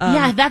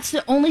 Yeah, that's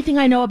the only thing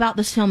I know about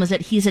this film is that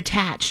he's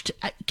attached.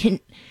 Can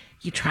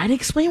you try to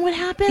explain what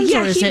happens?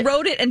 Yeah, he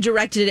wrote it and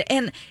directed it.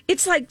 And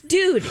it's like,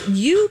 dude,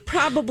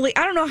 I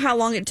don't know how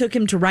long it took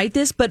him to write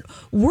this, but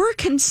we're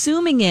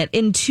consuming it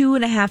in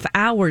 2.5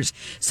 hours.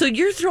 So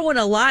you're throwing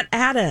a lot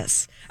at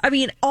us.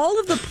 All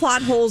of the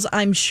plot holes,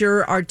 I'm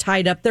sure, are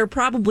tied up. There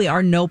probably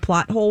are no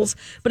plot holes,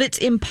 but it's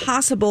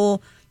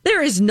impossible.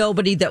 There is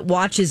nobody that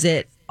watches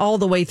it all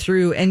the way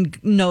through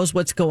and knows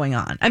what's going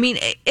on.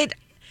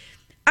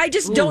 I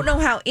just don't know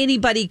how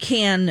anybody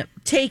can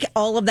take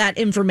all of that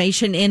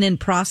information in and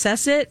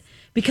process it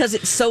because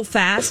it's so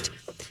fast.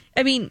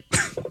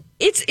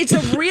 It's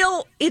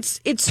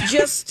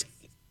just...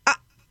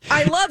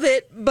 I love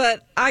it,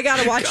 but I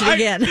gotta watch it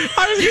again. I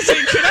was gonna say,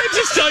 can I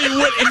just tell you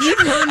what? And you've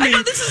heard me. I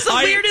know this is the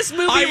weirdest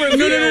movie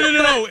review.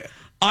 No.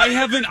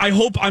 I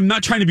hope I'm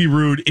not trying to be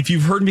rude. If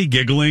you've heard me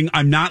giggling,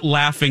 I'm not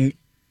laughing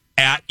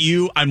at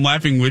you. I'm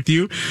laughing with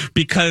you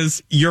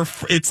because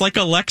it's like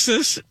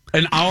Alexis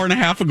an hour and a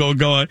half ago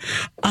going,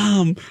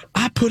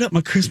 I put up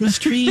my Christmas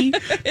tree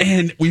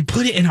and we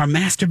put it in our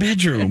master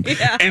bedroom.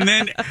 Yeah. And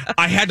then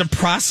I had to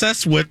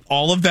process what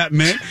all of that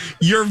meant.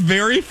 Your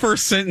very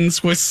first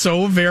sentence was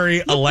so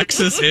very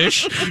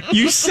Alexis-ish.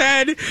 You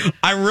said,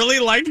 I really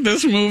liked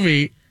this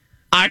movie.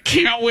 I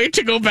can't wait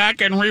to go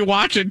back and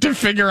rewatch it to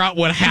figure out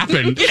what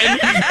happened. And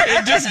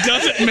it just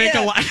doesn't make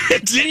a lot.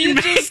 It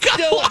didn't make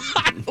a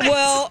lot.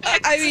 Well,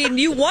 I mean,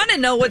 you want to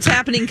know what's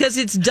happening because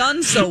it's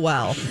done so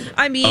well.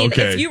 I mean,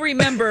 if you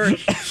remember,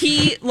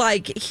 he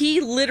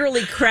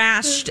literally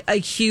crashed a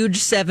huge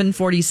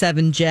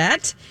 747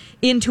 jet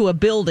into a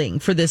building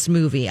for this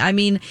movie. I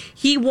mean,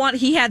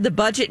 he had the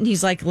budget and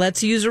he's like,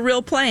 let's use a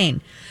real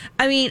plane.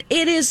 I mean,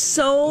 it is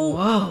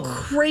so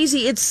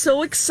crazy. It's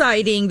so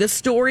exciting. The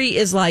story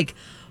is like,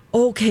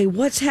 okay,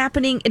 what's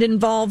happening? It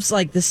involves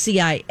like the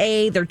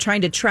CIA. They're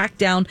trying to track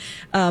down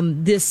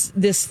this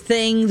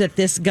thing that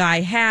this guy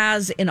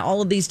has in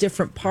all of these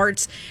different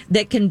parts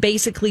that can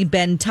basically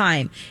bend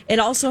time. It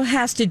also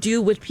has to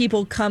do with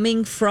people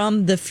coming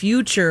from the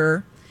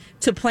future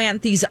to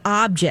plant these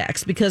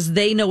objects because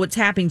they know what's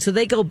happening. So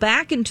they go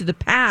back into the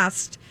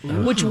past,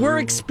 which we're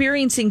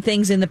experiencing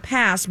things in the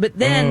past. But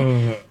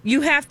then you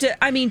have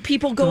to, I mean,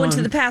 people go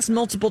into the past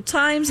multiple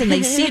times and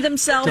they see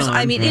themselves.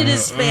 I mean, it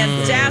is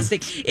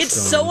fantastic. It's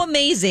so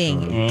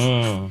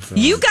amazing.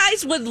 You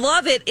guys would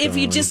love it if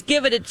you just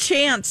give it a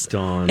chance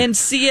and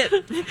see it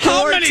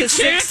 4 to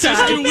 6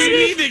 times. Do we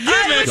need to give it?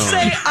 I would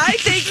say, I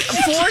think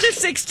 4 to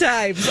 6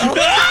 times.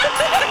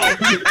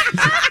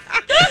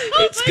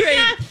 It's great.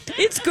 God.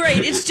 It's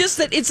great. It's just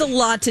that it's a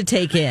lot to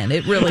take in.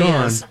 It really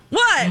is.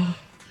 What?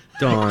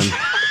 Dawn.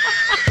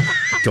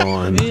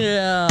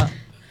 Yeah.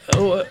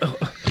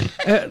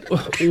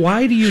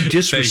 Why do you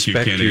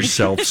disrespect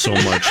yourself so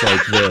much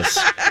like this?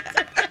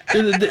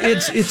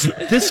 It's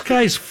this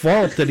guy's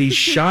fault that he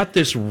shot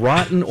this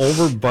rotten,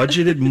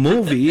 over-budgeted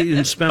movie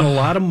and spent a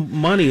lot of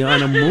money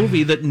on a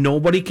movie that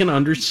nobody can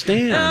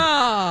understand.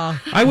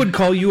 I would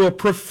call you a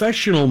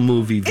professional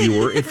movie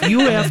viewer if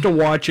you have to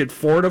watch it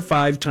 4 to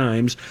 5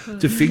 times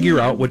to figure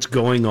out what's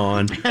going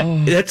on.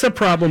 That's a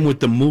problem with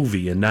the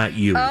movie and not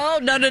you. Oh,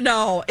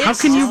 no. How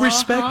can you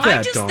respect that,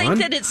 I just Dawn? think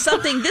that it's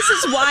something. This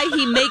is why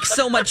he makes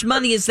so much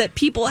money, is that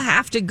people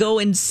have to go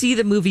and see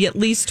the movie at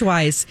least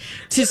twice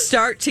to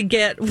start to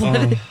get what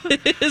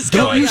is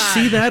going on. Don't you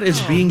see that as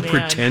being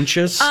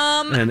pretentious?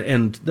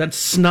 And that's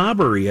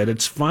snobbery at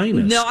its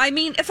finest. No, I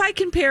mean, if I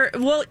compare,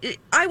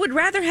 I would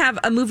rather have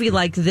a movie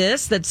like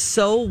this that's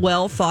so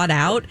well thought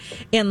out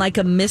and like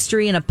a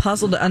mystery and a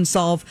puzzle to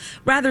unsolve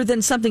rather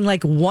than something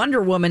like Wonder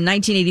Woman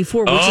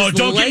 1984, which is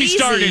don't lazy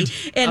get me started.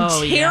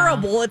 And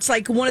terrible. Yeah. It's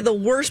like one of the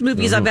worst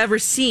movies I've ever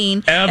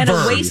seen and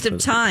a waste of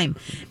time.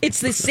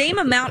 It's the same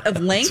amount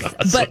of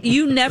length, but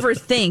you never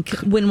think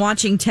when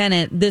watching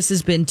Tenet, this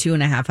has been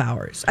 2.5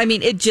 hours. I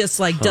mean, it just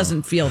like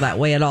doesn't feel that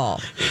way at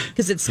all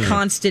because it's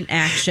constant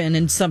action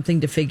and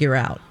something to figure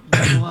out.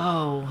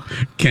 Whoa.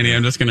 Kenny,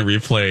 I'm just going to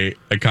replay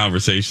a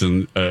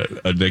conversation,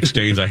 an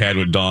exchange I had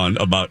with Dawn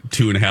about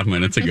 2.5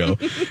 minutes ago.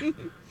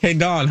 Hey,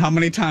 Dawn, how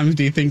many times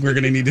do you think we're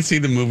going to need to see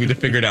the movie to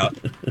figure it out?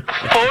 4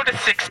 to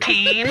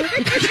 16. 4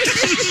 to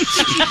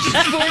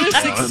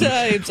 6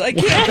 times. I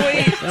can't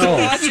wait to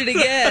watch it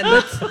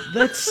again.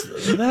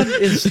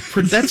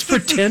 That's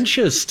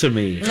pretentious to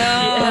me.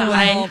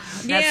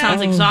 That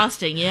sounds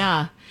exhausting.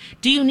 Yeah.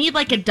 Do you need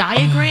like a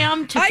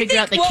diagram to figure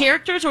out the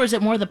characters, or is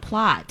it more the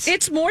plot?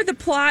 It's more the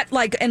plot,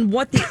 and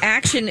what the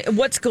action,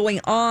 what's going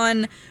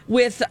on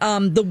with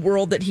the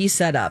world that he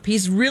set up.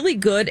 He's really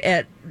good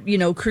at,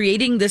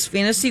 creating this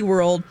fantasy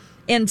world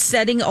and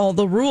setting all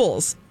the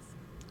rules.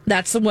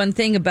 That's the one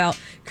thing about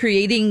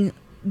creating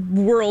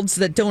worlds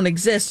that don't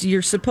exist.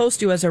 You're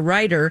supposed to, as a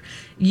writer,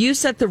 you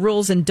set the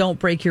rules and don't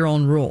break your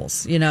own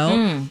rules,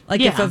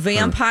 if a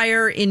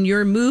vampire in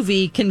your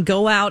movie can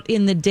go out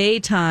in the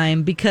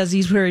daytime because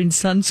he's wearing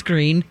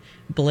sunscreen,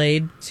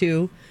 Blade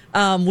 2,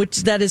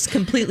 which that is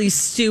completely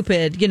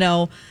stupid,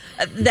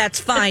 that's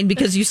fine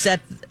because you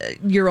set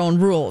your own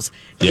rules.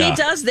 He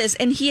does this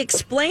and he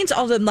explains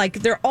all of them, like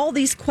there are all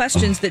these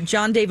questions that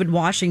John David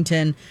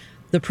Washington,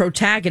 the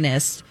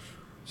protagonist,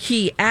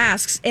 he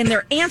asks, and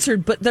they're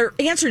answered, but they're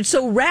answered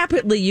so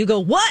rapidly. You go,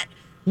 what?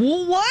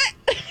 What?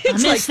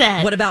 It's like,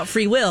 that. What about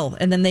free will?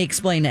 And then they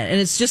explain it, and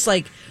it's just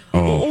like,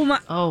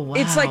 wow.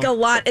 It's like a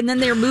lot. And then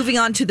they're moving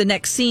on to the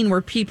next scene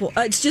where people.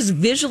 It's just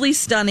visually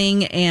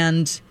stunning,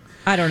 and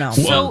I don't know.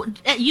 So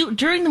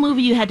during the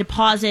movie, you had to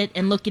pause it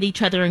and look at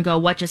each other and go,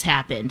 "What just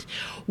happened?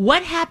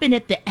 What happened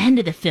at the end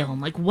of the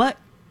film? Like what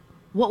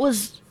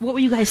were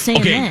you guys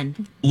saying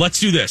then? Let's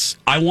do this.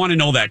 I want to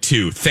know that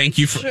too. Thank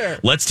you for. Sure.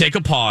 Let's take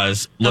a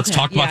pause. Let's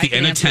talk about the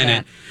end of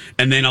Tenet,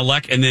 and then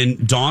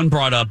Dawn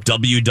brought up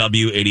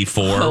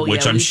WW84,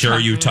 which I'm sure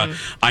you talked.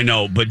 I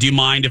know, but do you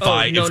mind if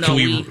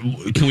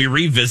can we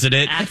revisit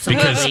it?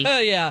 Absolutely.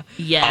 Because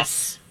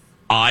Yes.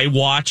 I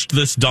watched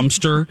this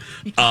dumpster.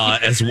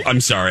 I'm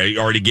sorry,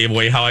 I already gave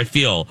away how I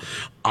feel.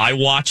 I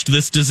watched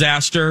this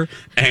disaster,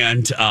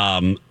 and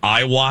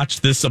I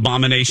watched this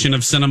abomination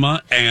of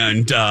cinema,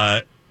 and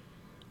I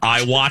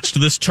watched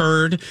this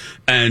turd,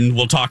 and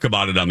we'll talk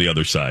about it on the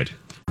other side.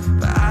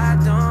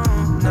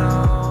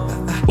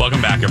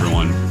 Welcome back,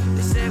 everyone.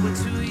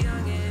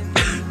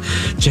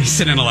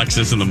 Jason and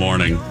Alexis in the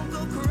morning.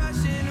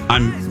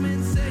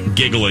 I'm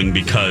giggling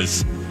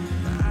because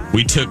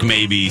we took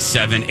maybe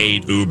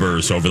 7-8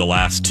 Ubers over the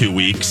last 2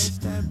 weeks,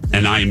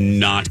 and I'm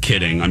not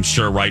kidding. I'm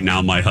sure right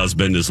now my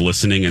husband is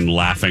listening and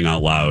laughing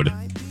out loud,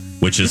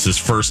 which is his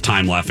first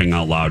time laughing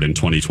out loud in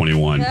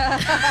 2021.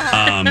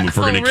 If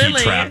we're going to keep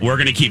track, we're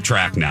going to keep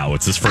track now.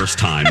 It's his first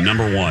time.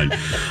 Number one,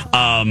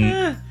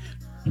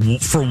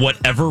 for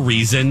whatever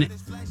reason,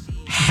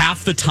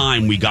 half the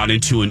time we got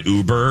into an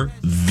Uber,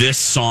 this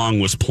song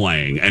was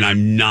playing, and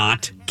I'm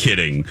not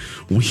kidding.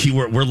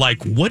 We're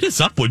like, what is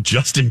up with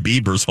Justin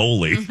Bieber's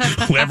Holy?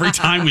 Every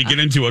time we get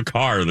into a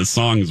car, the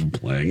song's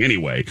playing.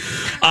 Anyway,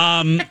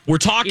 we're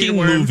talking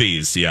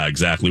movies. Yeah,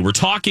 exactly. We're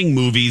talking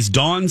movies.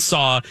 Dawn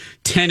saw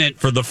Tenet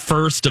for the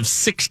first of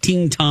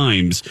 16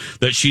 times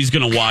that she's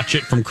going to watch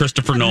it from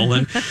Christopher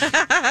Nolan.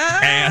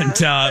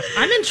 And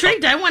I'm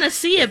intrigued. I want to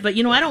see it, but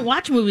I don't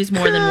watch movies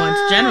more than once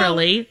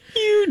generally.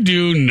 You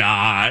do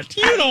not.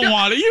 You don't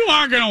want to. You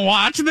aren't going to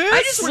watch this.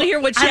 I just want to hear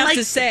what she has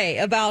to say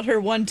about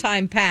her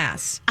one-time pass.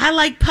 I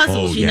like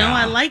puzzles,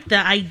 I like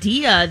the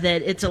idea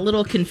that it's a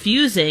little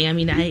confusing. I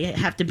mean, I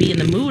have to be in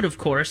the mood, of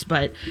course,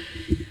 but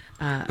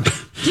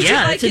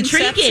it's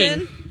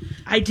intriguing.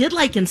 I did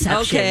like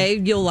Inception. Okay,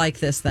 you'll like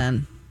this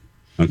then.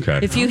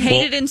 Okay. If you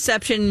hated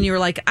Inception and you were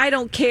like, I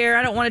don't care,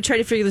 I don't want to try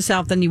to figure this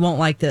out, then you won't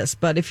like this.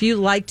 But if you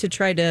like to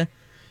try to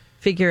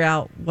figure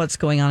out what's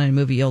going on in a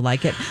movie, you'll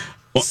like it.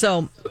 Well,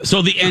 so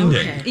the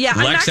ending. Okay. Yeah,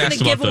 I'm not going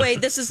to give away.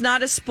 This is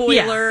not a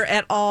spoiler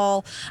at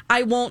all.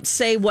 I won't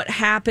say what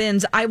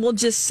happens. I will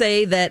just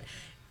say that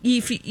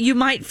if you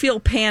might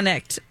feel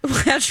panicked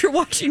as you're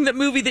watching the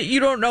movie that you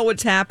don't know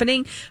what's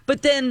happening,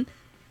 but then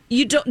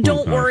you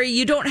don't worry.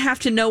 You don't have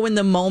to know in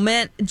the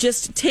moment.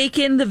 Just take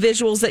in the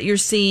visuals that you're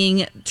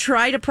seeing.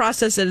 Try to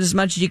process it as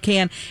much as you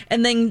can,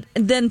 and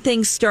then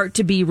things start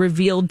to be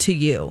revealed to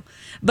you.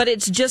 But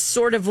it's just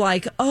sort of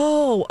like,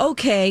 oh,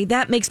 okay,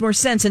 that makes more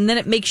sense. And then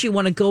it makes you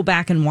want to go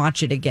back and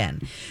watch it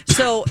again.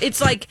 So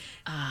it's like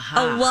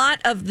a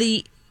lot of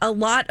the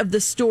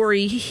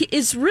story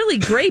is really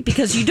great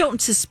because you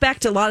don't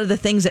suspect a lot of the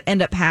things that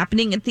end up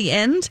happening at the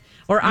end,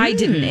 or I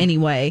didn't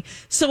anyway.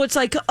 So it's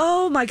like,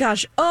 oh my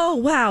gosh, oh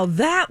wow,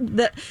 that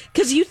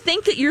because you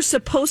think that you're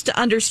supposed to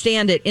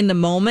understand it in the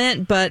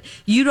moment, but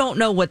you don't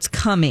know what's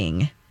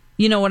coming.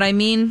 You know what I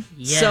mean?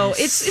 Yes. So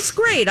it's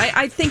great.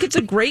 I think it's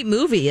a great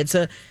movie. He's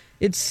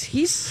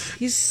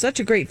such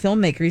a great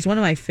filmmaker. He's one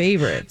of my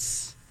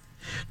favorites.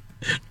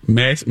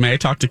 May I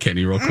talk to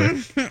Kenny real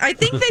quick? I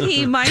think that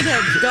he might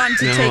have gone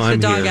to take the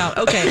dog out.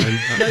 Okay.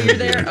 No, you're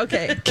there?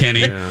 Okay.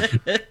 Kenny.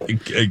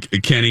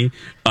 Kenny.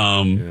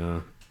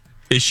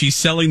 Is she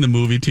selling the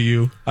movie to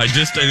you? I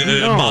just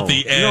about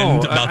the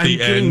end.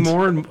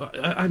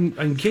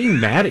 I'm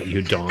getting mad at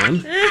you,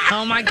 Dawn.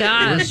 Oh my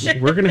gosh!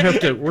 We're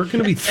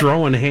gonna be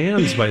throwing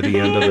hands by the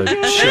end of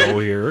the show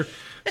here.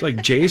 It's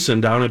like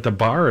Jason down at the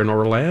bar in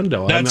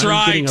Orlando. That's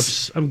right.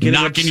 I'm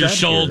getting knocking your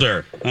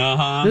shoulder.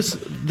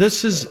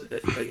 This is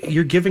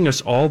you're giving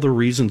us all the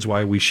reasons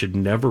why we should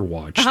never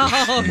watch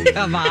this movie.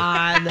 Come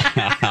on!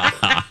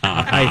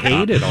 I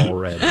hate it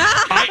already.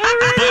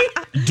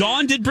 But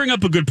Dawn did bring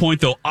up a good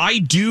point, though. I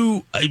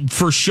do,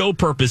 for show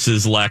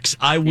purposes, Lex,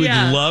 I would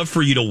love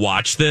for you to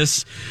watch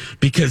this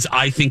because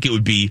I think it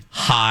would be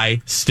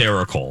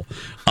hysterical.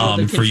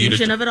 For you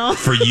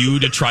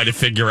to try to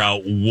figure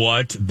out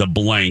what the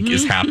blank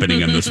is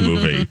happening in this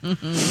movie.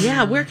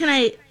 Yeah, where can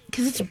I?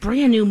 Because it's a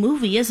brand new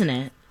movie, isn't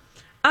it?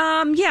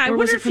 Yeah, I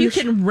wonder if you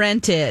can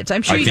rent it.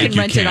 I'm sure you can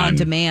rent it on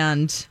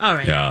demand. All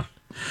right. Yeah.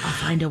 I'll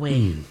find a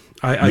way.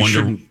 I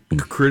shouldn't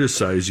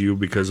criticize you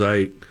because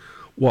I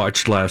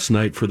watched last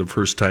night for the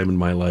first time in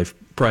my life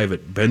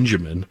Private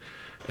Benjamin.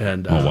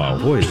 And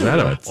boy, is that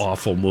an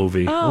awful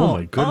movie! Oh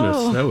my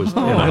goodness, that was.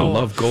 I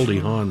love Goldie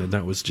Hawn, and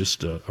that was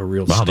just a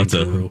real. Wow, that's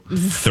a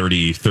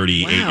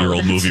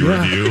 38-year-old movie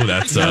review.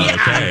 That's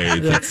okay.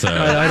 That's.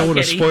 I don't want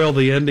to spoil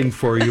the ending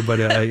for you, but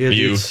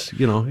it's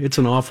it's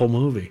an awful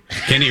movie.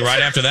 Kenny,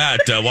 right after that,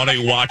 why don't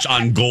you watch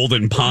On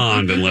Golden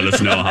Pond and let us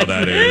know how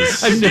that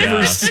is? I've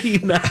never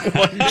seen that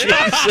one,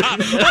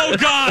 Jason. Oh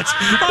God!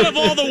 Out of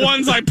all the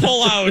ones I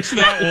pull out,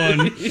 that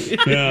one.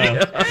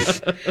 Yeah.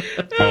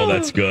 Oh,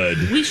 that's good.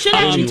 We should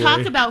actually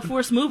talk about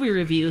Force movie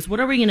reviews. What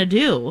are we going to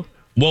do?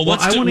 Well,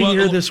 I want to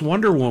hear this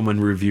Wonder Woman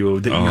review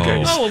that you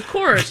guys. Oh, of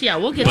course, yeah,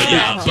 we'll get to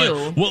that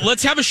too. Well,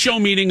 let's have a show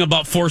meeting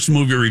about Force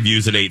movie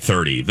reviews at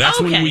 8:30. That's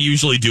when we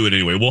usually do it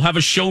anyway. We'll have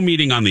a show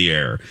meeting on the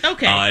air.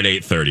 Okay. At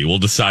 8:30, we'll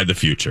decide the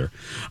future.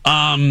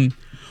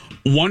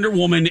 Wonder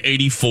Woman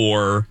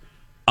 84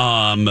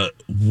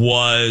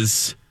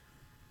 was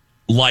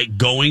like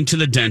going to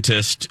the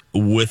dentist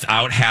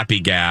without happy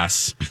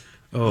gas.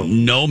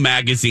 No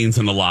magazines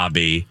in the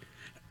lobby.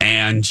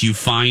 and you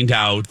find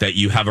out that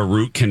you have a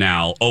root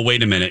canal. Oh,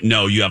 wait a minute.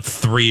 No, you have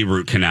 3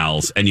 root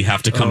canals, and you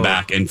have to come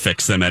back and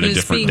fix them at a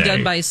different day. It's being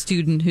done by a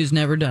student who's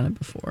never done it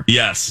before.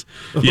 Yes.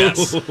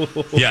 Yes.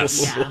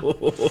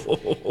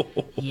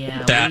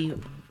 Yeah.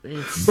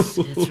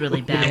 It's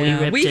really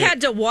bad. We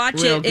had to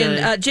watch it,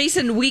 and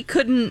Jason, we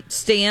couldn't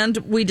stand.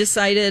 We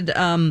decided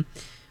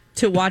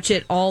to watch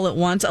it all at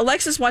once.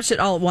 Alexis watched it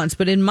all at once,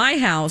 but in my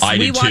house,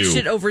 we watched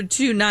it over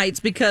 2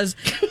 nights because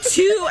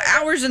 2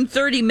 hours and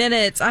 30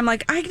 minutes. I'm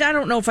like, I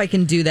don't know if I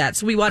can do that.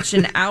 So we watched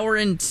an hour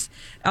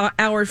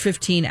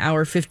 15,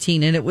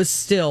 and it was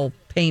still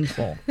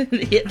painful.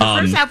 The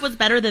first half was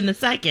better than the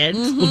second.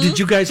 Mm-hmm. Well, did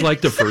you guys like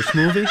the first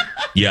movie?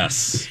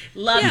 Yes.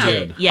 Loved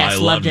it. Yes, I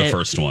loved the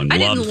first one. I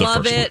didn't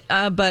love it,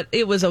 but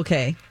it was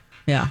okay.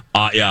 Yeah.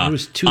 It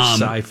was too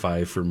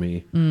sci-fi for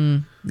me.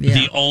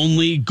 The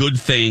only good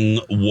thing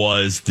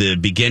was the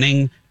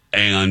beginning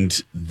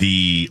and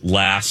the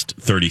last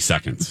 30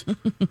 seconds.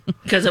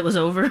 Because it was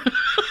over?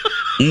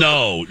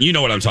 No, you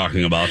know what I'm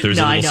talking about. There's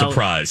a little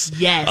surprise.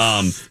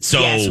 Yes.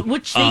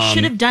 Which they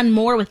should have done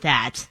more with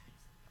that.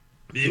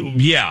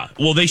 Yeah.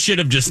 Well, they should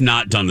have just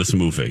not done this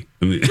movie.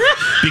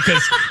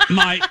 Because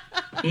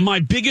my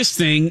biggest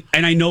thing,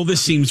 and I know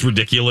this seems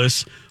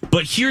ridiculous,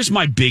 but here's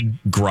my big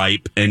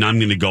gripe, and I'm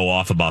going to go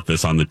off about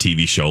this on the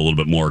TV show a little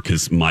bit more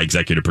because my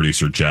executive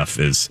producer, Jeff,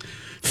 is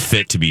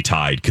fit to be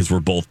tied because we're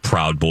both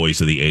proud boys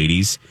of the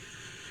 80s.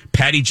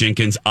 Patty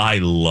Jenkins, I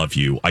love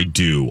you. I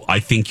do. I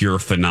think you're a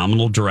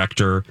phenomenal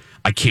director.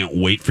 I can't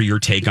wait for your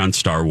take on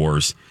Star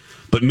Wars.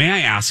 But may I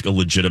ask a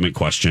legitimate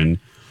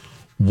question?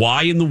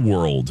 Why in the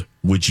world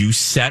would you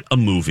set a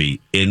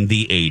movie in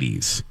the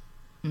 80s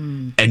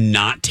and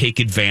not take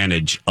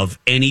advantage of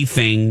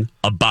anything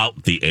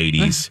about the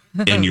 80s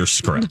in your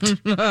script?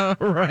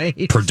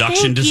 Right.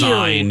 Production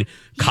design,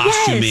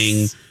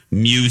 costuming,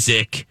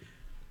 music,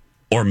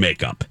 or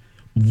makeup.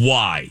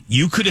 Why?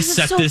 You could have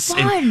set this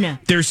in.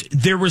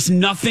 There was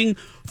nothing.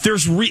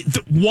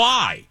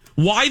 Why?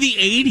 Why the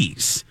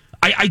 80s?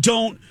 I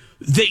don't.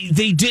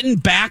 They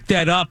didn't back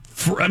that up.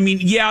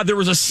 There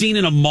was a scene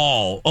in a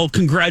mall. Oh,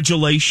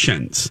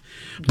 congratulations!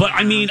 But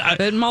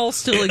but malls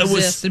still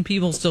exist and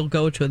people still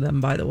go to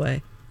them. By the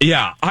way,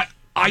 yeah,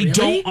 I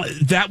don't.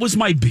 That was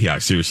my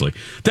seriously.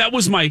 That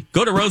was my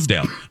go to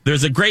Rosedale.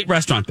 There's a great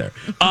restaurant there.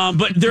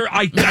 But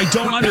I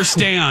don't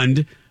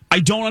understand.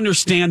 I don't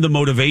understand the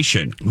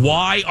motivation.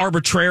 Why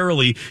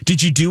arbitrarily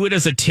did you do it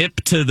as a tip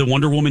to the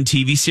Wonder Woman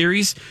TV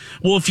series?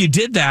 Well, if you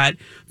did that,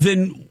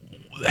 then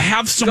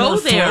have some more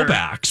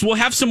throwbacks. We'll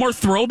have some more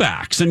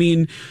throwbacks. I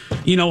mean,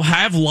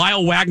 have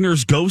Lyle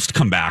Wagner's ghost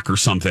come back or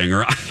something,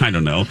 or I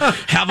don't know.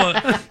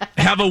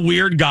 Have a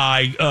weird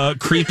guy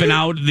creeping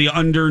out the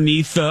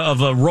underneath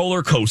of a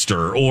roller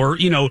coaster, or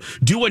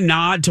do a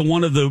nod to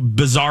one of the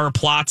bizarre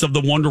plots of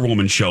the Wonder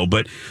Woman show.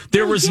 But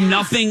there was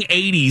nothing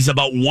 80s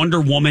about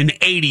Wonder Woman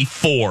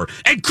 84,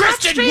 and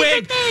Kristen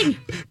Wiig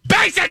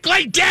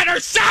basically did her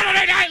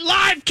Saturday Night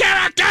Live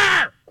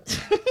character.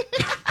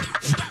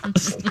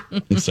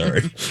 I'm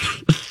sorry.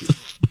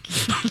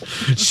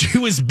 She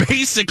was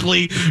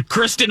basically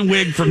Kristen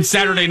Wiig from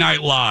Saturday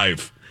Night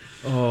Live.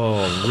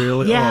 Oh,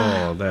 really?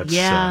 Yeah. Oh, that's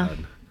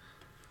sad.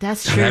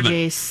 That's true,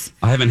 Jace.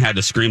 I haven't had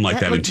to scream like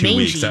that in 2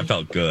 weeks. That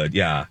felt good.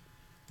 Yeah.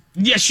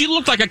 Yeah, she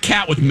looked like a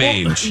cat with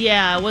mange.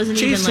 It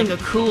wasn't even like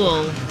a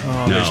cool.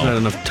 Oh, no. There's not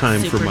enough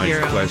time for my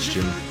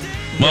question.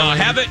 Well,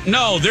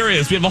 No, there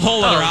is. We have a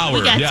whole other hour.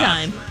 We got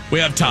time. We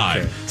have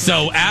time. Okay.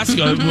 So ask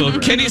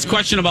Kenny's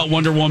question about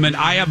Wonder Woman.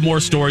 I have more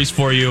stories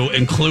for you,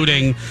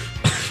 including...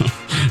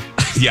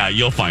 yeah,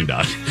 you'll find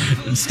out.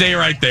 Stay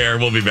right there.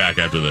 We'll be back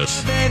after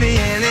this. Baby,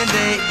 any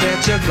day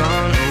that you're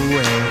gone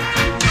away,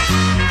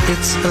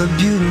 it's a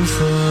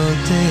beautiful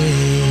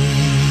day.